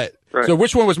 But so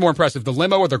which one was more impressive, the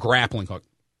limo or the grappling hook?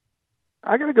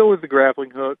 I got to go with the grappling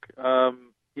hook,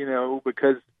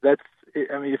 because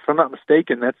if I'm not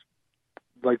mistaken, that's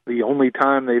like the only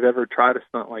time they've ever tried a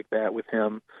stunt like that with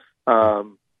him.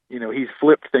 He's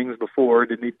flipped things before.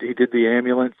 He did the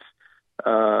ambulance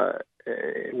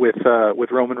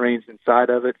with Roman Reigns inside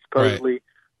of it, supposedly.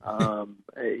 And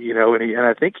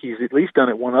I think he's at least done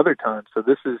it one other time. So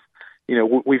this is,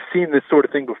 we've seen this sort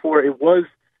of thing before. It was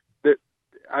that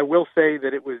I will say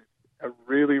that it was a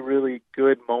really, really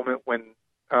good moment when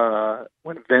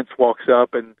Vince walks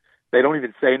up and they don't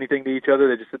even say anything to each other.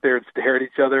 They just sit there and stare at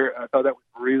each other. I thought that was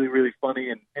really, really funny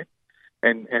and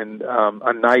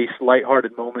a nice,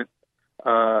 lighthearted moment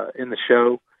in the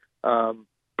show.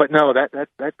 But no,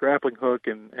 that grappling hook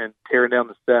and tearing down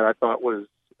the set, I thought was,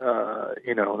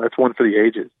 that's one for the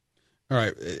ages. All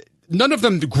right. None of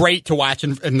them great to watch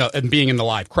and being in the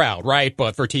live crowd, right?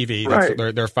 But for TV,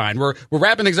 right. They're fine. We're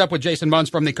wrapping things up with Jason Munz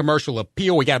from the Commercial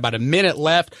Appeal. We got about a minute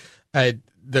left.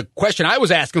 The question I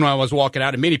was asking when I was walking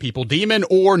out, and many people, demon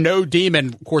or no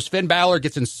demon. Of course, Finn Balor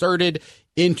gets inserted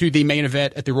into the main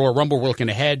event at the Royal Rumble. We're looking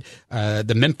ahead.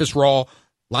 The Memphis Raw,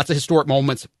 lots of historic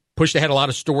moments, pushed ahead a lot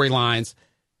of storylines.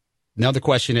 Now the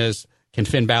question is, can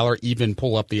Finn Balor even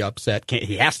pull up the upset?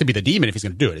 He has to be the demon if he's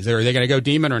going to do it. Are they going to go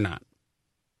demon or not?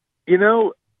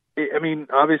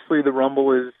 Obviously the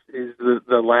Rumble is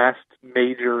the last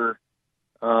major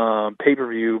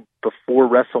pay-per-view before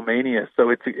WrestleMania, so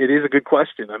it is a good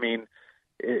question. I mean,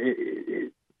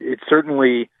 it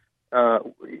certainly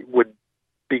would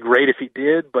be great if he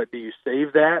did, but do you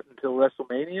save that until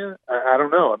WrestleMania? I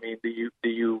don't know. I mean, do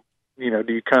you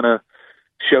kind of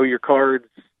show your cards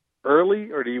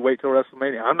early, or do you wait till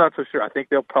WrestleMania? I'm not so sure. I think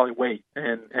they'll probably wait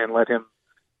and let him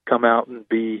come out and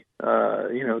be,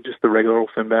 just the regular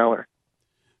old Finn Balor.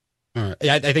 All right.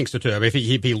 Yeah, I think so too. I mean,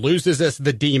 if he loses as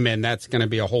the demon, that's going to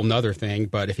be a whole nother thing.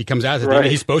 But if he comes out as the demon,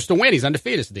 he's supposed to win. He's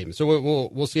undefeated as the demon. So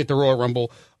we'll see at the Royal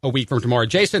Rumble a week from tomorrow.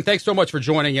 Jason, thanks so much for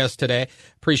joining us today.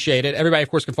 Appreciate it. Everybody,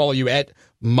 of course, can follow you at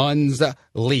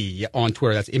Munzly on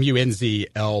Twitter. That's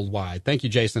Munzly. Thank you,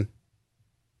 Jason.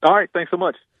 All right. Thanks so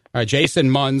much. All right, Jason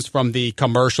Munz from the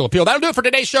Commercial Appeal. That'll do it for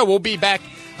today's show. We'll be back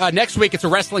next week. It's a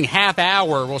wrestling half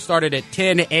hour. We'll start it at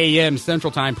 10 a.m.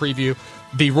 Central Time, preview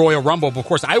the Royal Rumble. But of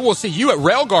course, I will see you at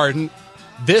Rail Garden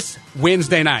this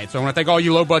Wednesday night. So I want to thank all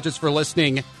you low budgets for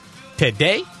listening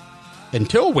today.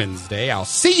 Until Wednesday, I'll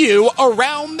see you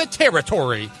around the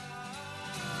territory.